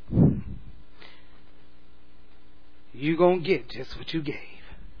 You're going to get just what you gave.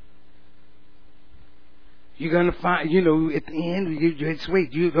 You're going to find, at the end, just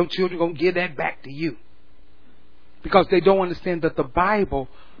wait, your children are going to give that back to you. Because they don't understand that the Bible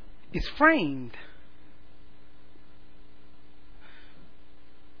is framed.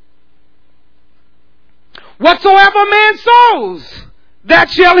 Whatsoever man sows, that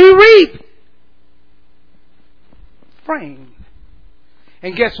shall he reap. Framed.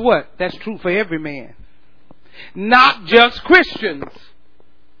 And guess what? That's true for every man. Not just Christians.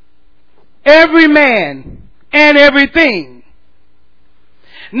 Every man and everything.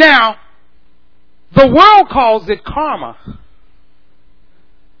 Now, The world calls it karma.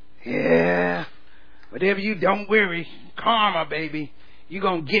 Yeah, whatever you don't worry, karma, baby. You're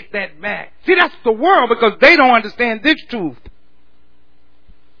going to get that back. See, that's the world because they don't understand this truth.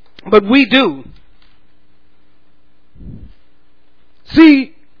 But we do.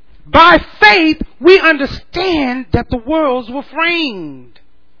 See, by faith, we understand that the worlds were framed.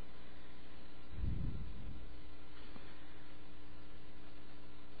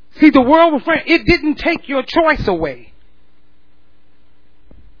 See, the world was framed. It didn't take your choice away.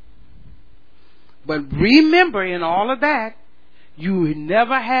 But remember, in all of that, you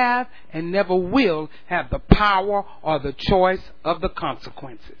never have and never will have the power or the choice of the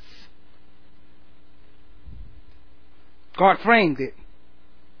consequences. God framed it.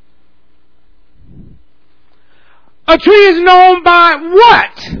 A tree is known by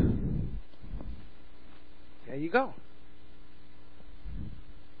what? There you go.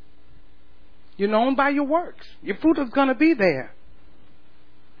 You're known by your works. Your fruit is going to be there.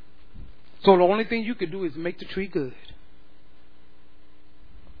 So the only thing you can do is make the tree good.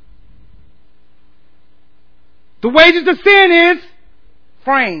 The wages of sin is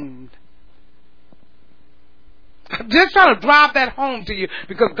framed. I'm just trying to drive that home to you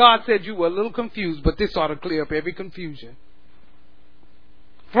because God said you were a little confused, but this ought to clear up every confusion.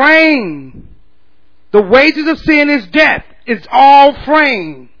 Framed. The wages of sin is death. It's all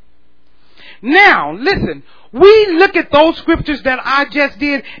framed. Now, listen, we look at those scriptures that I just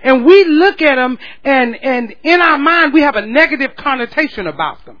did, and we look at them, and in our mind we have a negative connotation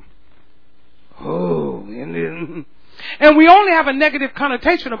about them. Oh, and we only have a negative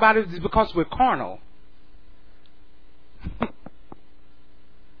connotation about it because we're carnal.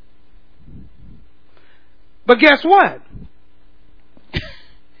 But guess what?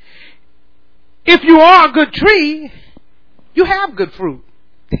 If you are a good tree, you have good fruit.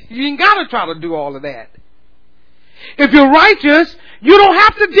 You ain't got to try to do all of that. If you're righteous, you don't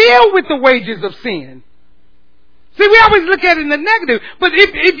have to deal with the wages of sin. See, we always look at it in the negative. But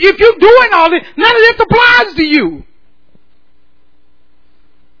if you're doing all this, none of this applies to you.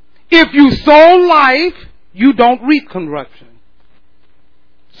 If you sow life, you don't reap corruption.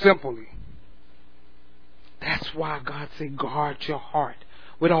 Simply. That's why God said, guard your heart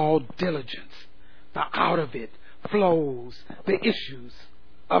with all diligence. For out of it flows the issues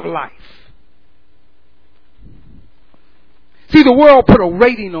of life. See, the world put a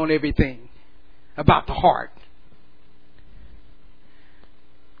rating on everything about the heart.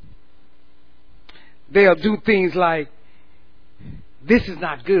 They'll do things like, this is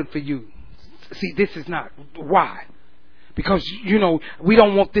not good for you. See, this is not. Why? Because, we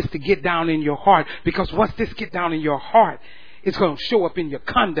don't want this to get down in your heart. Because once this get down in your heart, it's going to show up in your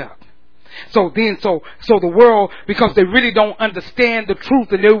conduct. So the world, because they really don't understand the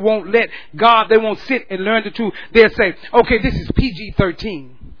truth and they won't let God, they won't sit and learn the truth. They'll say, okay, this is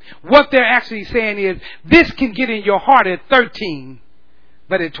PG-13. What they're actually saying is, this can get in your heart at 13,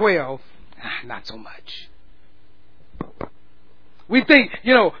 but at 12, not so much. We think,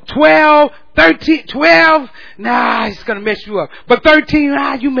 12, 13, 12, it's going to mess you up. But 13,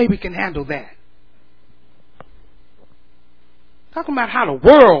 you maybe can handle that. Talking about how the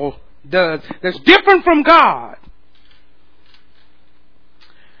world does, that's different from God.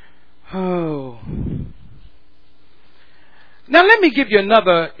 Oh. Now let me give you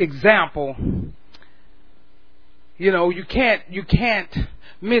another example. You can't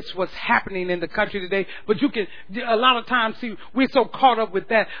miss what's happening in the country today, but you can, a lot of times, see, we're so caught up with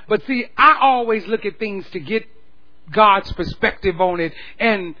that. But see, I always look at things to get God's perspective on it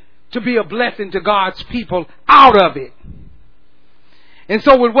and to be a blessing to God's people out of it. And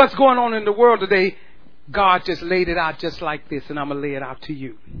so with what's going on in the world today, God just laid it out just like this, and I'm going to lay it out to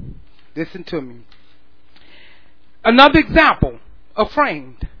you. Listen to me. Another example of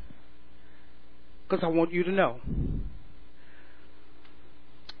framed, because I want you to know.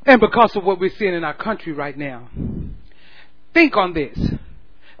 And because of what we're seeing in our country right now. Think on this.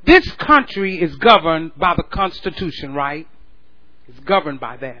 This country is governed by the Constitution, right? It's governed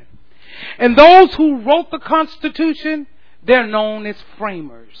by that. And those who wrote the Constitution, they're known as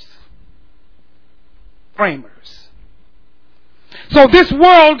framers. Framers. So this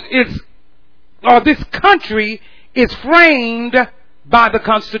world this country is framed by the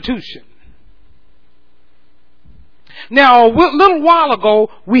Constitution. Now, a little while ago,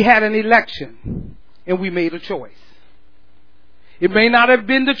 we had an election, and we made a choice. It may not have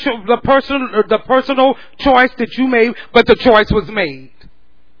been the personal choice that you made, but the choice was made.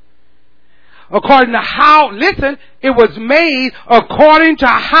 According to it was made according to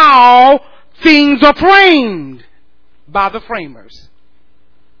how things are framed by the framers.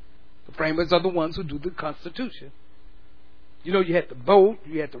 The framers are the ones who do the Constitution. You know, you had to vote,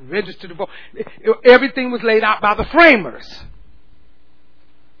 you had to register to vote. Everything was laid out by the framers.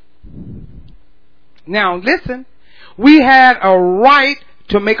 Now, listen, we had a right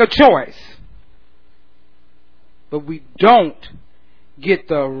to make a choice, but we don't get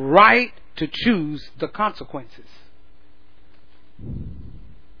the right to choose the consequences.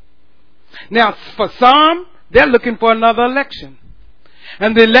 Now, for some, they're looking for another election.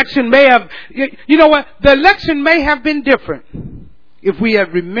 And the election may have, you know what, the election may have been different if we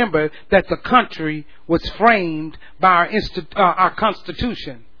had remembered that the country was framed by our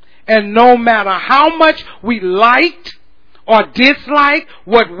Constitution. And no matter how much we liked or disliked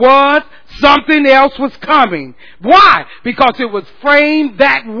what was, something else was coming. Why? Because it was framed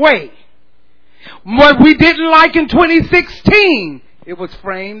that way. What we didn't like in 2016, it was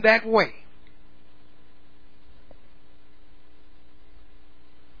framed that way.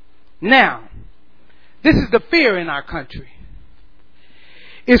 Now, this is the fear in our country.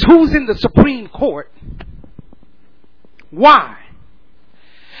 Is who's in the Supreme Court. Why?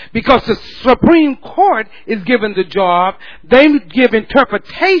 Because the Supreme Court is given the job, they give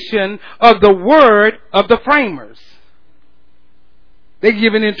interpretation of the word of the framers. They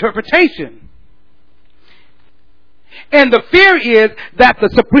give an interpretation. And the fear is that the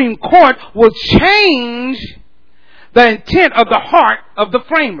Supreme Court will change the intent of the heart of the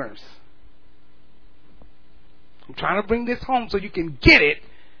framers. I'm trying to bring this home so you can get it.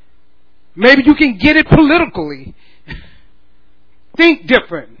 Maybe you can get it politically. Think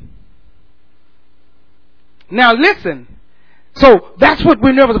different. Now listen. So that's what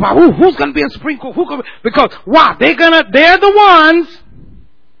we're nervous about. Ooh, who's going to be in Supreme Court? Because why? They're the ones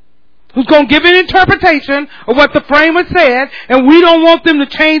who's going to give an interpretation of what the framers said, and we don't want them to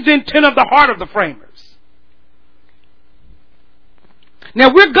change the intent of the heart of the framers.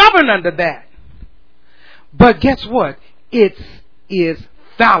 Now we're governed under that. But guess what? It is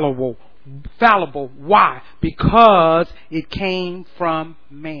fallible. Fallible. Why? Because it came from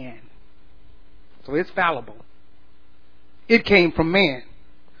man. So it's fallible. It came from man.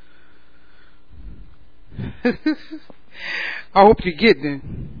 I hope you're getting it.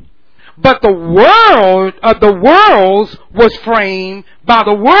 But the world of the worlds was framed by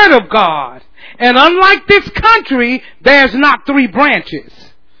the word of God. And unlike this country, there's not three branches.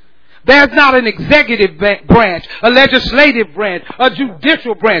 There's not an executive branch, a legislative branch, a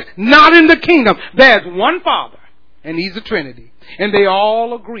judicial branch. Not in the kingdom. There's one Father, and He's a Trinity. And they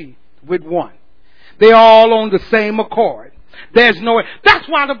all agree with one. They all on the same accord. That's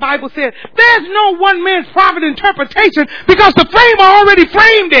why the Bible says there's no one man's private interpretation, because the framer already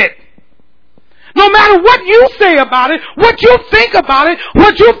framed it. No matter what you say about it, what you think about it,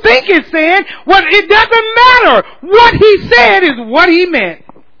 what you think it's saying, it doesn't matter. What He said is what He meant.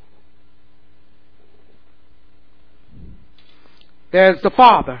 There's the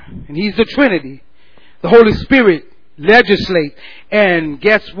Father, and He's the Trinity. The Holy Spirit legislates, and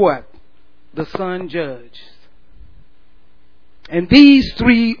guess what? The Son judges. And these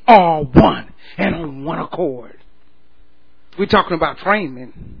three are one, and on one accord. We're talking about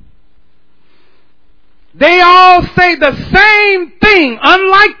framing. They all say the same thing,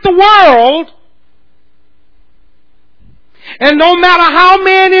 unlike the world. And no matter how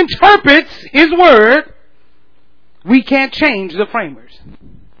man interprets his word, we can't change the framers.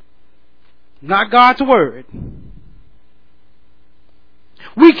 Not God's word.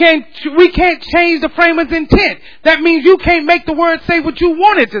 We can't change the framer's intent. That means you can't make the word say what you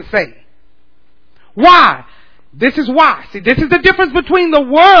want it to say. Why? This is why. See, this is the difference between the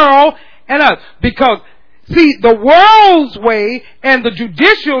world and us. Because, see, the world's way and the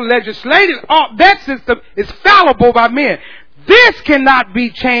judicial legislative, that system is fallible by men. This cannot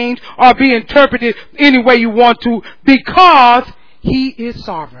be changed or be interpreted any way you want to, because He is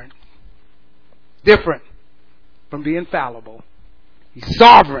sovereign. Different from being fallible. He's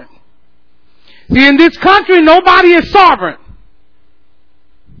sovereign. See, in this country, nobody is sovereign.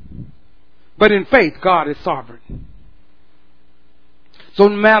 But in faith, God is sovereign. So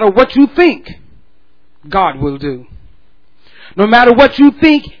no matter what you think, God will do. No matter what you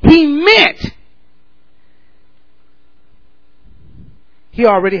think He meant, He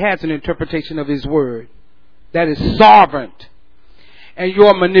already has an interpretation of His word that is sovereign. And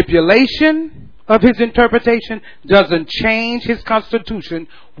your manipulation of His interpretation doesn't change His Constitution,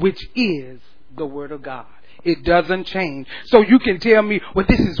 which is the word of God. It doesn't change. So you can tell me, well,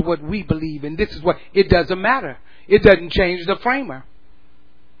 this is what we believe and this is what... It doesn't matter. It doesn't change the framer.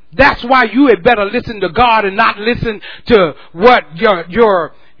 That's why you had better listen to God and not listen to what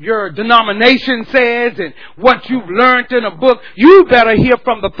your denomination says and what you've learned in a book. You better hear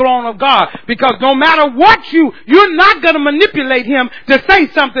from the throne of God, because no matter what you're not going to manipulate him to say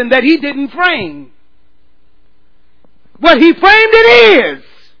something that he didn't frame. What he framed it is.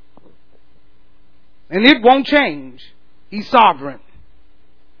 And it won't change. He's sovereign.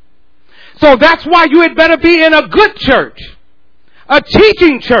 So that's why you had better be in a good church. A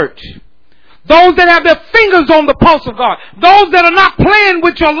teaching church. Those that have their fingers on the pulse of God. Those that are not playing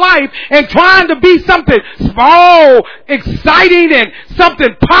with your life and trying to be something small, exciting, and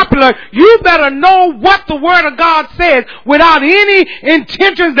something popular. You better know what the Word of God says without any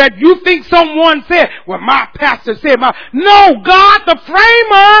intentions that you think someone said. Well, my pastor said No, God, the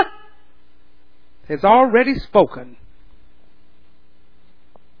framer, has already spoken.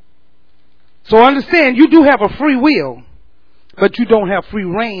 So understand, you do have a free will, but you don't have free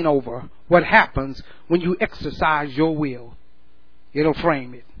reign over what happens when you exercise your will. It'll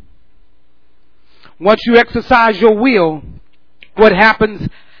frame it. Once you exercise your will, what happens?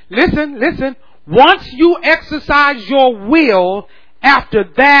 Listen. Once you exercise your will, after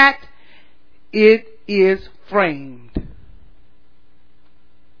that, it is framed.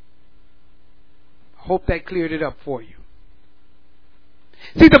 Hope that cleared it up for you.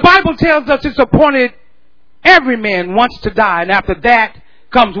 See, the Bible tells us it's appointed every man wants to die, and after that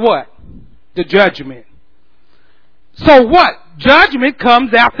comes what? The judgment. So what? Judgment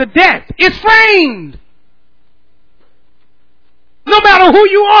comes after death. It's framed. No matter who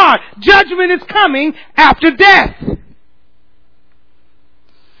you are, judgment is coming after death.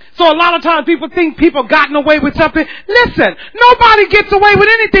 So a lot of times people think people gotten away with something. Listen, nobody gets away with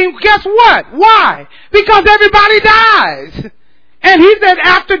anything. Guess what? Why? Because everybody dies. And he said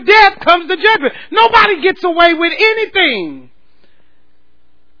after death comes the judgment. Nobody gets away with anything.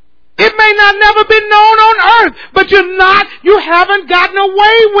 It may not never been known on earth, but you haven't gotten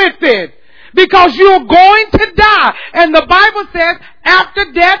away with it. Because you're going to die. And the Bible says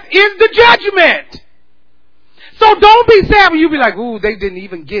after death is the judgment. So don't be sad when you be like, they didn't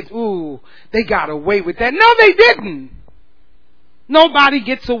even they got away with that. No, they didn't. Nobody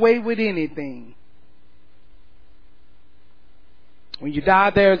gets away with anything. When you die,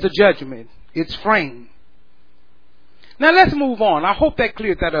 there's a judgment. It's framed. Now let's move on. I hope that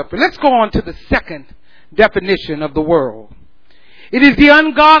cleared that up. Let's go on to the second definition of the world. It is the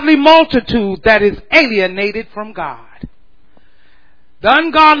ungodly multitude that is alienated from God. The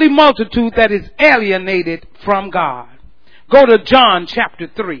ungodly multitude that is alienated from God. Go to John chapter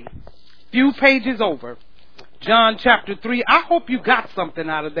 3. Few pages over. John chapter 3. I hope you got something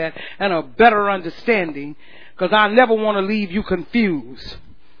out of that and a better understanding, because I never want to leave you confused.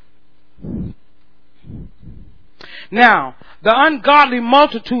 Now, the ungodly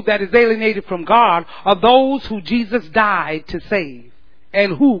multitude that is alienated from God are those who Jesus died to save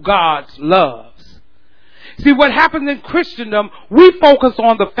and who God loves. See, what happens in Christendom, we focus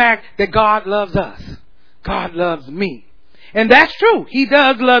on the fact that God loves us. God loves me. And that's true. He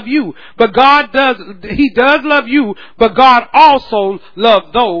does love you. But He does love you, but God also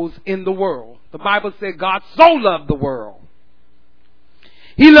loved those in the world. The Bible said God so loved the world.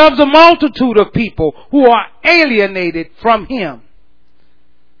 He loves a multitude of people who are alienated from Him.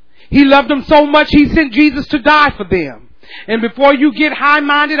 He loved them so much He sent Jesus to die for them. And before you get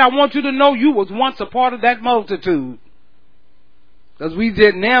high-minded, I want you to know you was once a part of that multitude. Because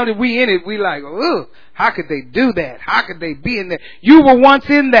now that we in it, we like, how could they do that? How could they be in that? You were once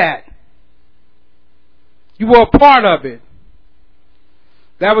in that. You were a part of it.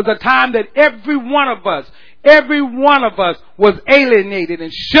 There was a time that every one of us was alienated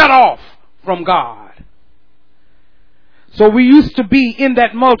and shut off from God. So we used to be in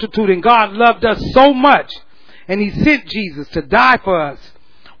that multitude, and God loved us so much, and He sent Jesus to die for us.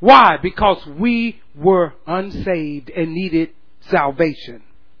 Why? Because we were unsaved and needed salvation.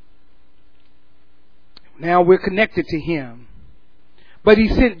 Now we're connected to Him. But He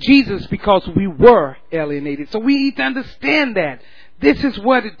sent Jesus because we were alienated. So we need to understand that. This is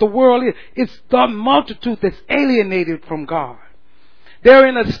what the world is. It's the multitude that's alienated from God. They're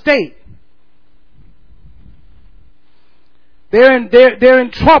in a state. They're in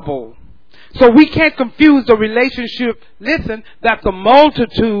trouble. So we can't confuse the relationship, that the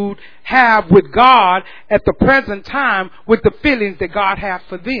multitude have with God at the present time with the feelings that God has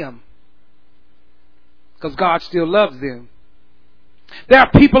for them. Because God still loves them. There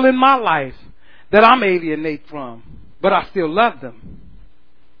are people in my life that I'm alienated from, but I still love them.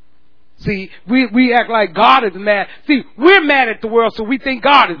 See, we act like God is mad. See, we're mad at the world, so we think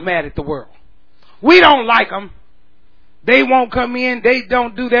God is mad at the world. We don't like them. They won't come in. They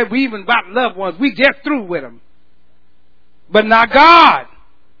don't do that. We even got loved ones. We just through with them. But not God.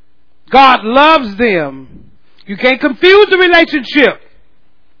 God loves them. You can't confuse the relationship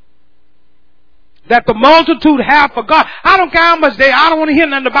that the multitude have for God. I don't care how much I don't want to hear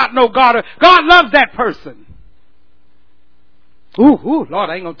nothing about no God. God loves that person. Ooh, Lord,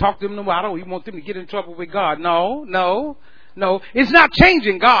 I ain't going to talk to them no more. I don't even want them to get in trouble with God. No. It's not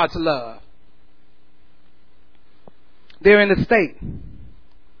changing God's love. They're in a state.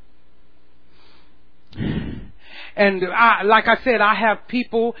 And like I said, I have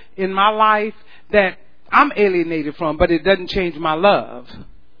people in my life that I'm alienated from, but it doesn't change my love.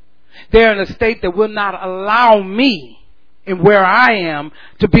 They're in a state that will not allow me, in where I am,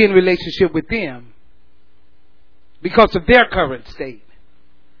 to be in relationship with them because of their current state.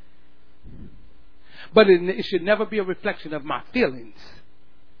 But it should never be a reflection of my feelings.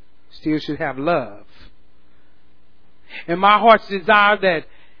 Still should have love. And my heart's desire that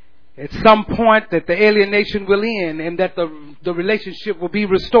at some point that the alienation will end and that the relationship will be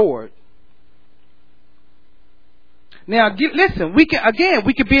restored. Now, listen, we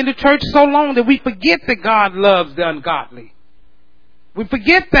can be in the church so long that we forget that God loves the ungodly. We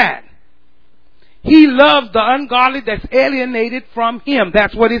forget that. He loves the ungodly that's alienated from Him.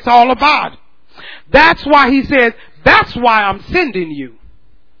 That's what it's all about. That's why He says, that's why I'm sending you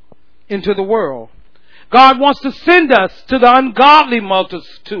into the world. God wants to send us to the ungodly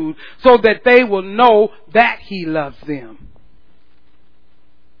multitude so that they will know that He loves them.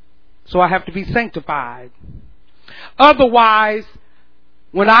 So I have to be sanctified. Otherwise,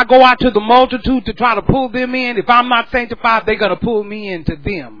 when I go out to the multitude to try to pull them in, if I'm not sanctified, they're going to pull me into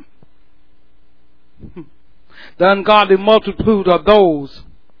them. The ungodly multitude are those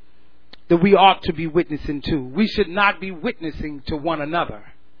that we ought to be witnessing to. We should not be witnessing to one another.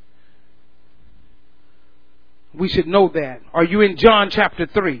 We should know that. Are you in John chapter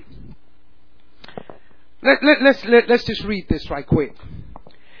 3? Let's just read this right quick.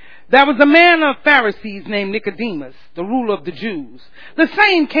 There was a man of Pharisees named Nicodemus, the ruler of the Jews. The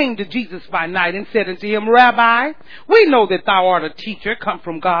same came to Jesus by night and said unto him, Rabbi, we know that thou art a teacher come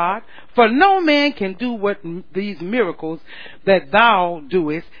from God, for no man can do what these miracles that thou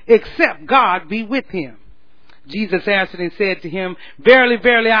doest, except God be with him. Jesus answered and said to him, Verily,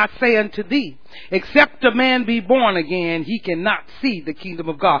 verily, I say unto thee, except a man be born again, he cannot see the kingdom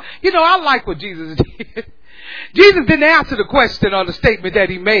of God. You know, I like what Jesus did. Jesus didn't answer the question or the statement that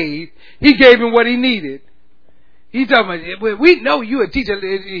he made. He gave him what he needed. He told me, we know you a teacher.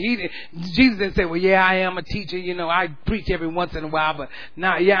 Jesus didn't say, well, yeah, I am a teacher. You know, I preach every once in a while, but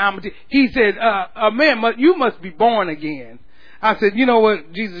now, yeah, I'm a teacher. He said, you must be born again. I said, you know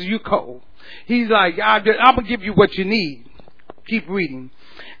what, Jesus, you cold. He's like, I'm going to give you what you need. Keep reading.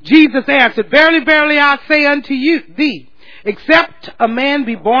 Jesus answered, Verily, verily, I say unto thee, except a man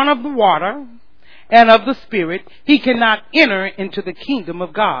be born of the water and of the Spirit, he cannot enter into the kingdom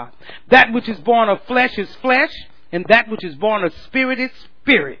of God. That which is born of flesh is flesh, and that which is born of spirit is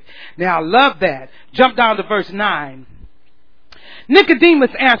spirit. Now, I love that. Jump down to verse 9.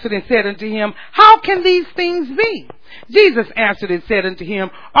 Nicodemus answered and said unto him, How can these things be? Jesus answered and said unto him,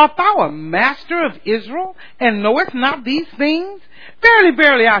 Art thou a master of Israel, and knowest not these things? Verily,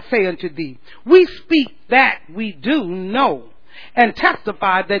 verily, I say unto thee, we speak that we do know, and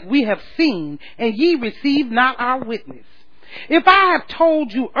testify that we have seen, and ye receive not our witness. If I have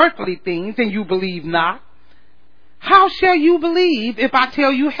told you earthly things, and you believe not, how shall you believe if I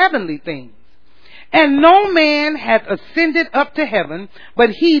tell you heavenly things? And no man hath ascended up to heaven, but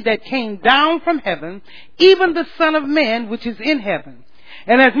he that came down from heaven, even the Son of Man which is in heaven.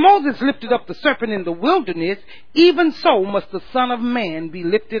 And as Moses lifted up the serpent in the wilderness, even so must the Son of Man be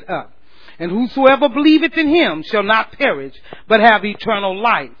lifted up. And whosoever believeth in him shall not perish, but have eternal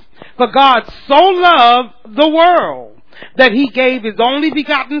life. For God so loved the world, that he gave his only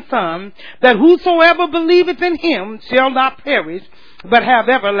begotten Son, that whosoever believeth in him shall not perish, but have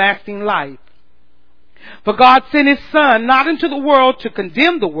everlasting life. For God sent his Son not into the world to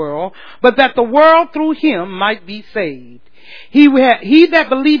condemn the world, but that the world through him might be saved. He that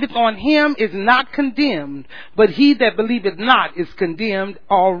believeth on him is not condemned, but he that believeth not is condemned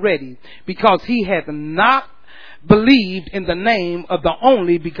already, because he hath not believed in the name of the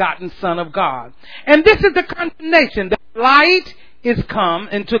only begotten Son of God. And this is the condemnation, that light is come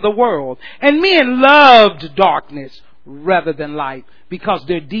into the world, and men loved darkness rather than light, because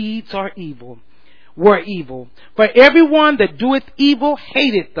their deeds were evil. For everyone that doeth evil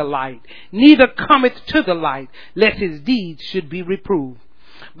hateth the light, neither cometh to the light, lest his deeds should be reproved.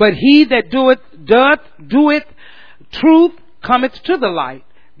 But he that doeth truth cometh to the light,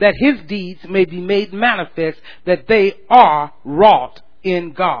 that his deeds may be made manifest, that they are wrought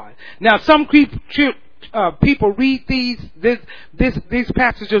in God. Now, some people read these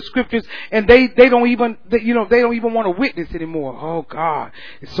passages of scriptures and they don't even want to witness anymore. Oh God,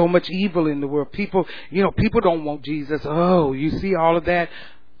 there's so much evil in the world. People don't want Jesus. Oh, you see all of that.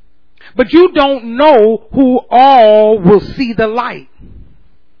 But you don't know who all will see the light.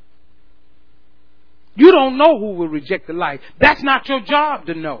 You don't know who will reject the light. That's not your job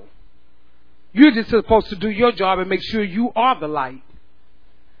to know. You're just supposed to do your job and make sure you are the light.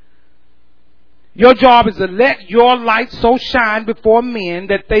 Your job is to let your light so shine before men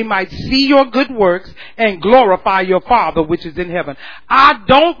that they might see your good works and glorify your Father which is in heaven. I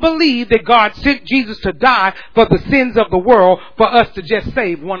don't believe that God sent Jesus to die for the sins of the world for us to just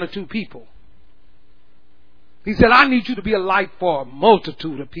save one or two people. He said, I need you to be a light for a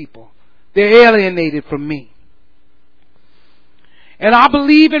multitude of people. They're alienated from me. And I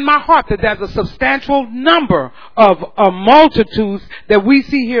believe in my heart that there's a substantial number of multitudes that we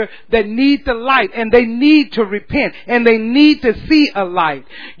see here that need the light, and they need to repent, and they need to see a light.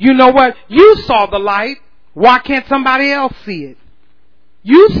 You know what? You saw the light. Why can't somebody else see it?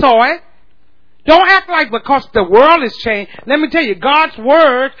 You saw it. Don't act like because the world has changed. Let me tell you, God's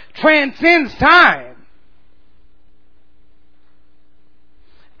word transcends time.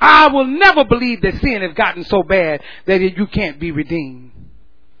 I will never believe that sin has gotten so bad that you can't be redeemed.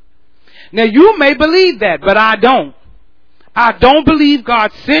 Now you may believe that, but I don't. I don't believe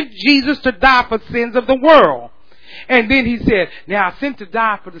God sent Jesus to die for sins of the world. And then he said, now I sent to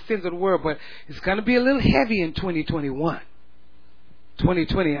die for the sins of the world, but it's going to be a little heavy in 2021.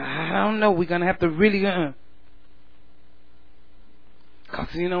 2020, I don't know, we're going to have to really...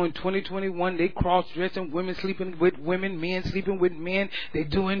 Because, in 2021, they cross-dressing, women sleeping with women, men sleeping with men. They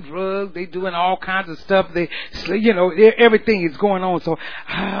doing drugs. They doing all kinds of stuff. Everything is going on. So,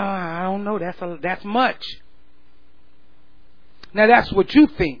 I don't know. That's much. Now, that's what you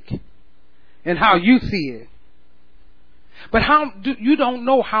think and how you see it. But you don't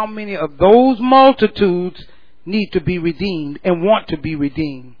know how many of those multitudes need to be redeemed and want to be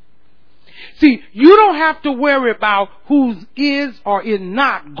redeemed. See, you don't have to worry about who is or is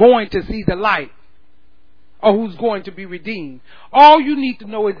not going to see the light or who's going to be redeemed. All you need to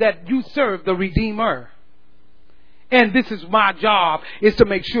know is that you serve the Redeemer. And this is my job, is to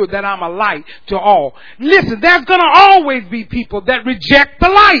make sure that I'm a light to all. Listen, there's going to always be people that reject the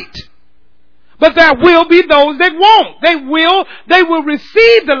light. But there will be those that won't. They will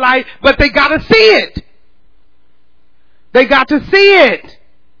receive the light, but they got to see it. They got to see it.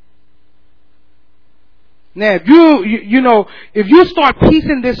 Now, if you start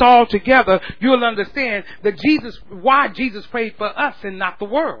piecing this all together, you'll understand that why Jesus prayed for us and not the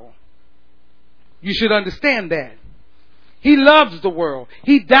world. You should understand that. He loves the world.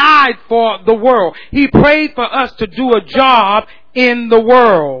 He died for the world. He prayed for us to do a job in the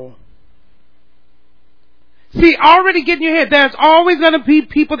world. See, already get in your head, there's always going to be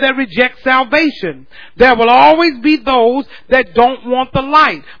people that reject salvation. There will always be those that don't want the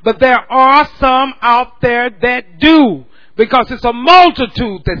light. But there are some out there that do. Because it's a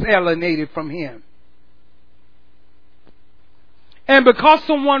multitude that's alienated from Him. And because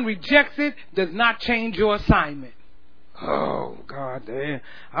someone rejects it, does not change your assignment. Oh, God,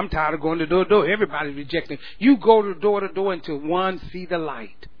 I'm tired of going to door to door. Everybody's rejecting. You go to door until one see the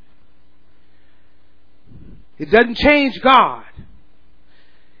light. It doesn't change God.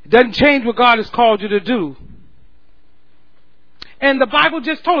 It doesn't change what God has called you to do. And the Bible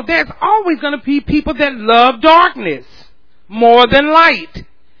just told us there's always going to be people that love darkness more than light.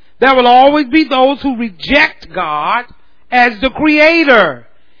 There will always be those who reject God as the creator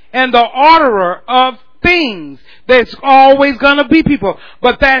and the orderer of things. There's always going to be people.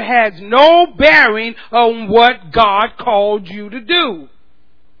 But that has no bearing on what God called you to do.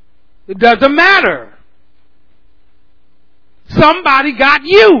 It doesn't matter. Somebody got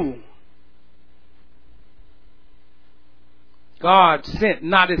you. God sent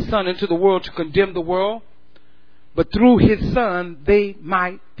not His Son into the world to condemn the world, but through His Son they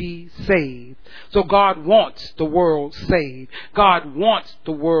might be saved. So God wants the world saved. God wants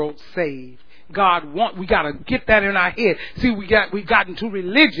the world saved. We got to get that in our head. See, we gotten too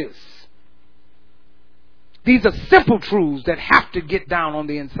religious. These are simple truths that have to get down on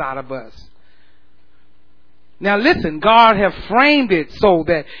the inside of us. Now listen, God has framed it so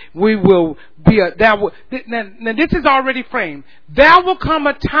that we will be now this is already framed. There will come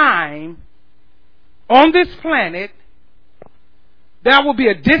a time on this planet, there will be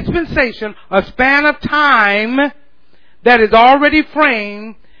a dispensation, a span of time that is already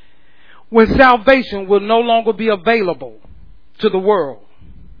framed when salvation will no longer be available to the world.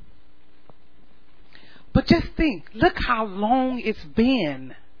 But just think, look how long it's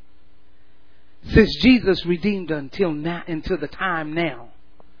been since Jesus redeemed until now, until the time now.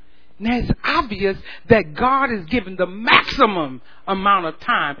 Now it's obvious that God is given the maximum amount of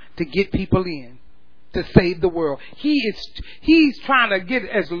time to get people in, to save the world. He's trying to get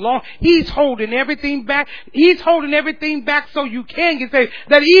as long. He's holding everything back. He's holding everything back so you can get saved.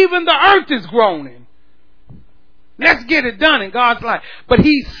 That even the earth is groaning. Let's get it done in God's life. But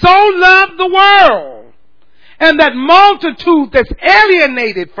He so loved the world and that multitude that's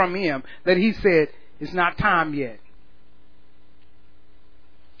alienated from Him that He said, it's not time yet.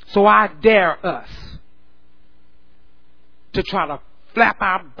 So I dare us to try to flap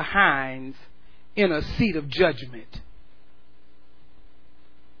our behinds in a seat of judgment.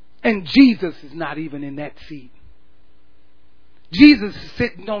 And Jesus is not even in that seat. Jesus is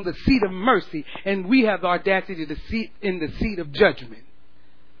sitting on the seat of mercy, and we have the audacity to sit in the seat of judgment.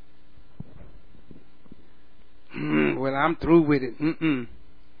 Well, I'm through with it.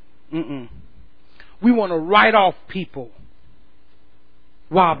 We want to write off people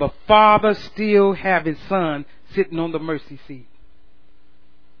while the Father still have His Son sitting on the mercy seat.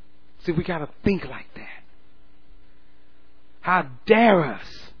 See, we got to think like that. How dare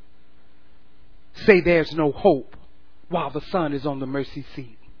us say there's no hope while the Son is on the mercy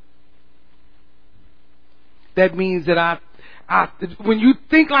seat? That means that when you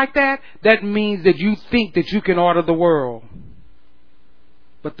think like that, that means that you think that you can order the world.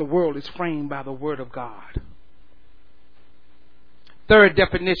 But the world is framed by the Word of God. Third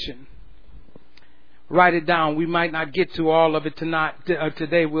definition. Write it down. We might not get to all of it tonight.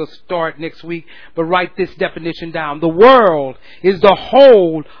 Today we'll start next week. But write this definition down. The world is the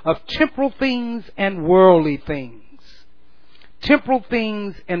whole of temporal things and worldly things. Temporal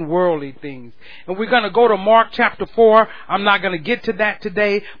things and worldly things. And we're going to go to Mark chapter 4. I'm not going to get to that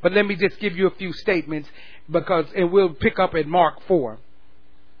today, but let me just give you a few statements and we'll pick up at Mark 4.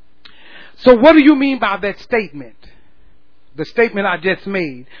 So what do you mean by that statement? The statement I just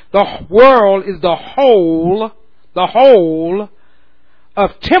made. The world is the whole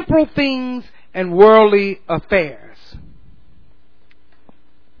of temporal things and worldly affairs.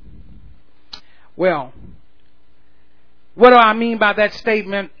 Well, what do I mean by that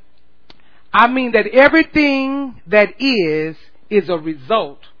statement? I mean that everything that is a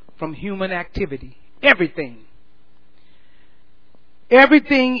result from human activity. Everything.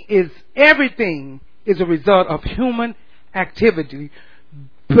 Everything is a result of human activity.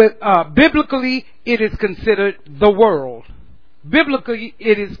 But biblically, it is considered the world. Biblically,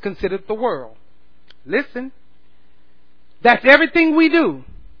 it is considered the world. Listen. That's everything we do.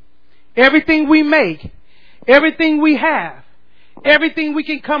 Everything we make. Everything we have. Everything we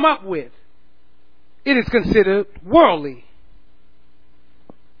can come up with. It is considered worldly.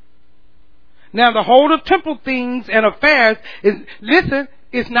 Now, the whole of temporal things and affairs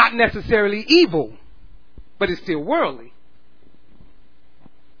is not necessarily evil, but it's still worldly.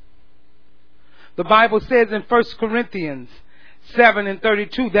 The Bible says in 1 Corinthians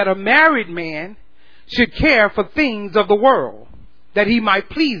 7:32 that a married man should care for things of the world, that he might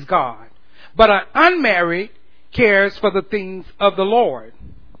please God. But an unmarried cares for the things of the Lord.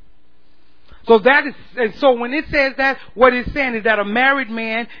 So so when it says that, what it's saying is that a married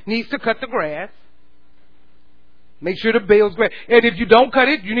man needs to cut the grass. Make sure the bale's grass. And if you don't cut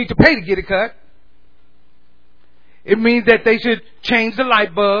it, you need to pay to get it cut. It means that they should change the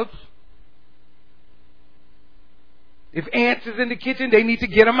light bulbs. If ants is in the kitchen, they need to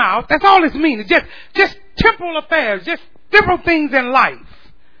get them out. That's all this means. It's just temporal affairs, just temporal things in life.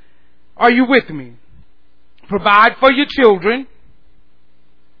 Are you with me? Provide for your children.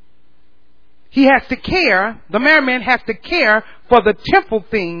 He has to care, the married man has to care for the temporal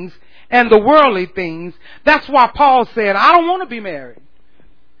things and the worldly things. That's why Paul said, I don't want to be married.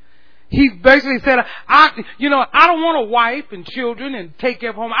 He basically said, I don't want a wife and children and take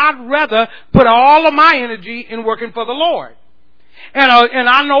care of home. I'd rather put all of my energy in working for the Lord. And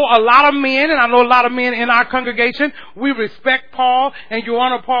I know a lot of men, and I know a lot of men in our congregation, we respect Paul and you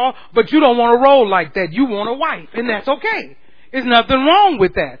honor Paul, but you don't want to roll like that. You want a wife, and that's okay. There's nothing wrong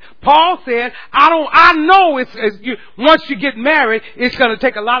with that. Paul said, I know once you get married, it's going to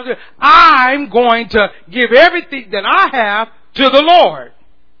take a lot of, I'm going to give everything that I have to the Lord.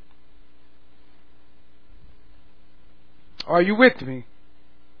 Are you with me?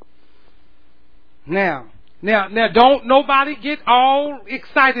 Now, don't nobody get all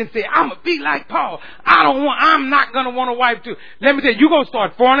excited and say, I'm going to be like Paul. I'm not going to want a wife too. Let me tell you, you're going to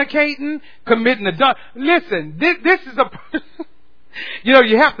start fornicating, committing adultery. Listen, this is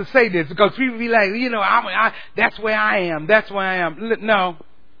you have to say this because people be like, that's where I am. That's where I am. No.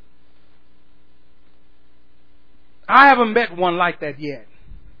 I haven't met one like that yet.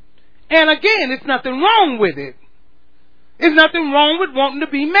 And again, it's nothing wrong with it. There's nothing wrong with wanting to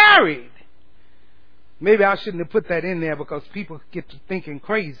be married. Maybe I shouldn't have put that in there because people get to thinking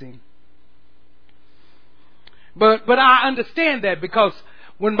crazy. But I understand that, because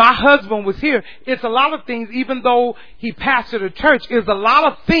when my husband was here, it's a lot of things, even though he pastored a church, it's a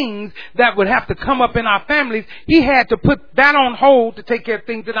lot of things that would have to come up in our families. He had to put that on hold to take care of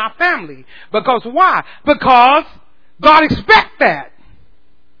things in our family. Because why? Because God expects that.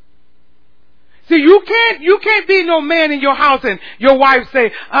 See, you can't be no man in your house and your wife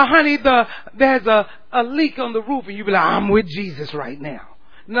say, honey, there's a leak on the roof, and you be like, I'm with Jesus right now.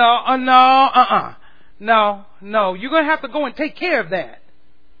 No. You're going to have to go and take care of that.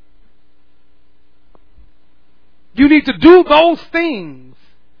 You need to do those things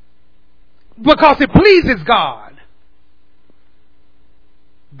because it pleases God.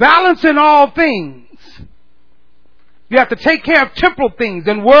 Balancing all things. You have to take care of temporal things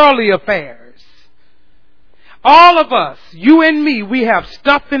and worldly affairs. All of us, you and me, we have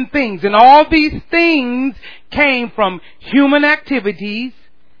stuff and things, and all these things came from human activities.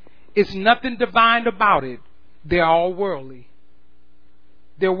 It's nothing divine about it. They're all worldly.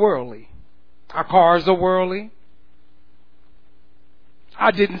 They're worldly. Our cars are worldly. I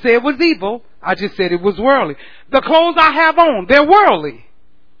didn't say it was evil. I just said it was worldly. The clothes I have on, they're worldly.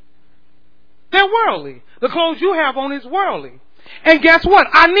 They're worldly. The clothes you have on is worldly. And guess what?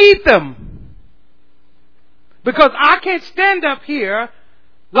 I need them. Because I can't stand up here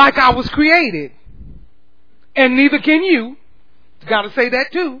like I was created. And neither can you. Got to say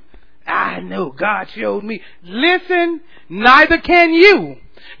that too. I know God showed me. Listen, neither can you.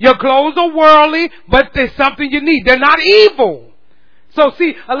 Your clothes are worldly, but there's something you need. They're not evil. So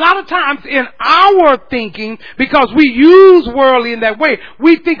see, a lot of times in our thinking, because we use worldly in that way,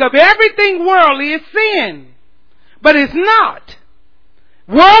 we think of everything worldly as sin. But it's not.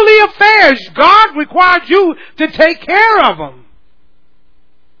 Worldly affairs, God requires you to take care of them.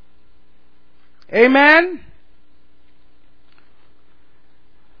 Amen?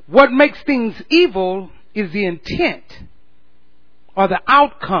 What makes things evil is the intent or the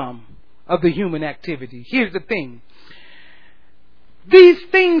outcome of the human activity. Here's the thing. These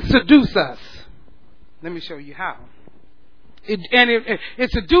things seduce us. Let me show you how.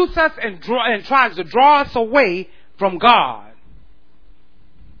 It seduces us and tries to draw us away from God.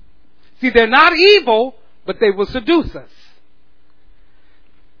 See, they're not evil, but they will seduce us.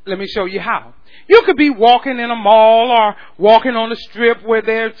 Let me show you how. You could be walking in a mall or walking on a strip where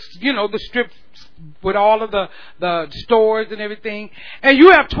there's, the strip with all of the stores and everything, and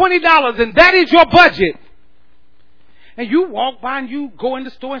you have $20 and that is your budget. And you walk by and you go in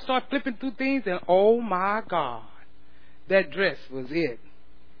the store and start flipping through things, and oh my God, that dress was it.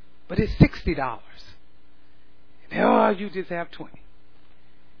 But it's $60. And you just have 20.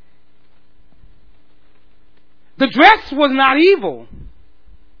 The dress was not evil.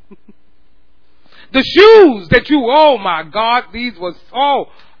 The shoes that oh my God, these was,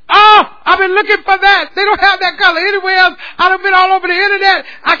 I've been looking for that. They don't have that color anywhere else. I've been all over the internet.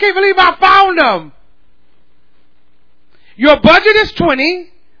 I can't believe I found them. Your budget is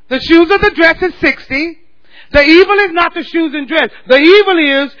 20. The shoes or the dress is 60. The evil is not the shoes and dress. The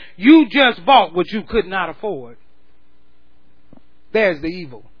evil is you just bought what you could not afford. There's the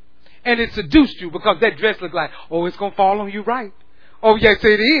evil. And it seduced you because that dress looked like, it's going to fall on you right. Oh, yes,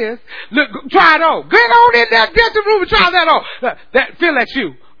 it is. Look, try it on. Get on in that dressing room and try that on. Feel that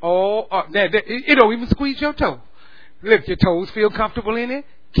shoe. It don't even squeeze your toe. Lift your toes, feel comfortable in it.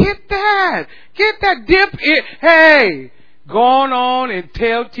 Get that. Get that dip in. Hey, go on and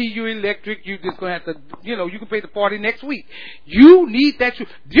tell TU Electric you're just going to have to, you can pay the party next week. You need that shoe.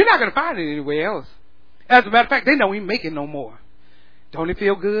 You're not going to find it anywhere else. As a matter of fact, they don't even make it no more. Don't it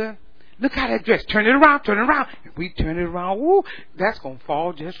feel good? Look how that dress. Turn it around. If we turn it around, that's going to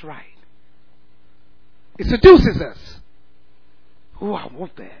fall just right. It seduces us. I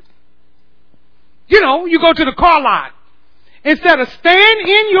want that. You go to the car lot. Instead of staying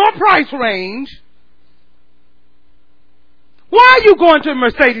in your price range, why are you going to a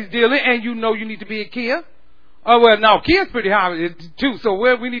Mercedes dealer and you need to be a Kia? Kia's pretty high too, so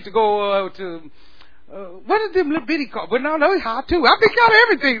we need to go to... what is them little bitty cars? But no, they're high too. I think kind of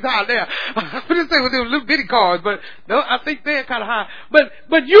everything's high there. I wouldn't say with them little bitty cars, but no, I think they're kind of high.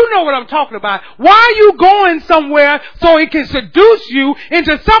 But you know what I'm talking about. Why are you going somewhere so it can seduce you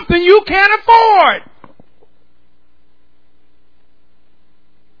into something you can't afford?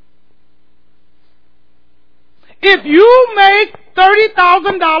 If you make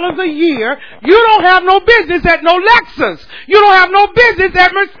 $30,000 a year, you don't have no business at no Lexus. You don't have no business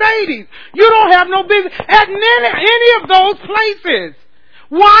at Mercedes. You don't have no business at any of those places.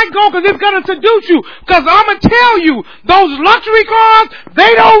 Why go? Because it's going to seduce you. Because I'm going to tell you, those luxury cars,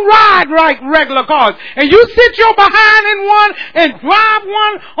 they don't ride like regular cars. And you sit your behind in one and drive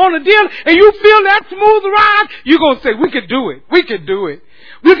one on a deal, and you feel that smooth ride, you're going to say, we can do it. We can do it.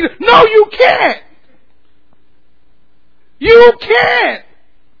 No, you can't. You can't.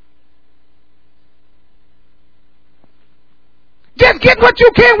 Just get what you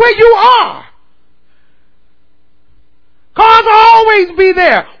can where you are. Cars will always be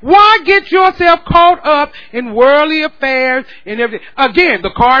there. Why get yourself caught up in worldly affairs and everything? Again, the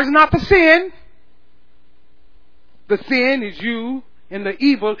car is not the sin. The sin is you, and the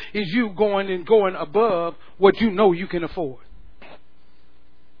evil is you going above what you know you can afford.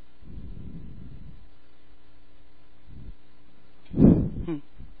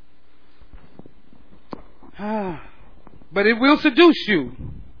 But it will seduce you.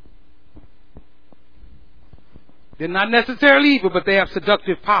 They're not necessarily evil, but they have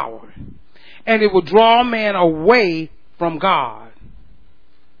seductive power. And it will draw man away from God.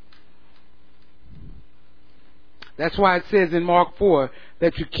 That's why it says in Mark 4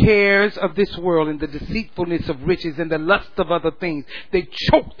 that the cares of this world and the deceitfulness of riches and the lust of other things, they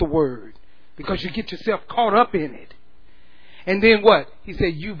choke the word because you get yourself caught up in it. And then what? He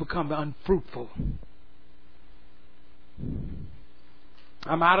said, you become unfruitful.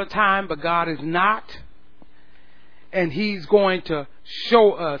 I'm out of time, but God is not. And He's going to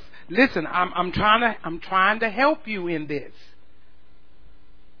show us. Listen, I'm trying to help you in this.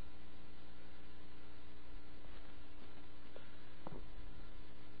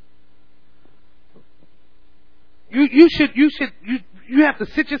 You have to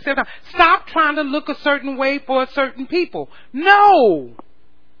sit yourself down. Stop trying to look a certain way for certain people. No.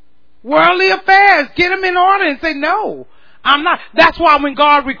 Worldly affairs. Get them in order and say, no, I'm not. That's why when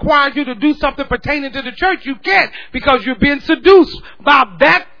God requires you to do something pertaining to the church, you can't, because you're being seduced by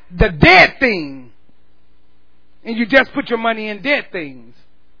the dead thing. And you just put your money in dead things.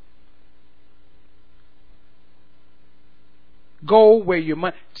 Go where your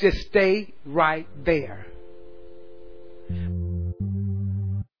money, just stay right there.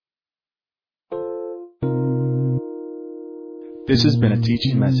 This has been a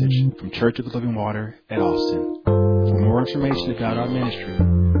teaching message from Church of the Living Water at Austin. For more information about our ministry,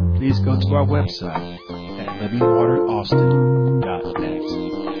 please go to our website at livingwateraustin.net.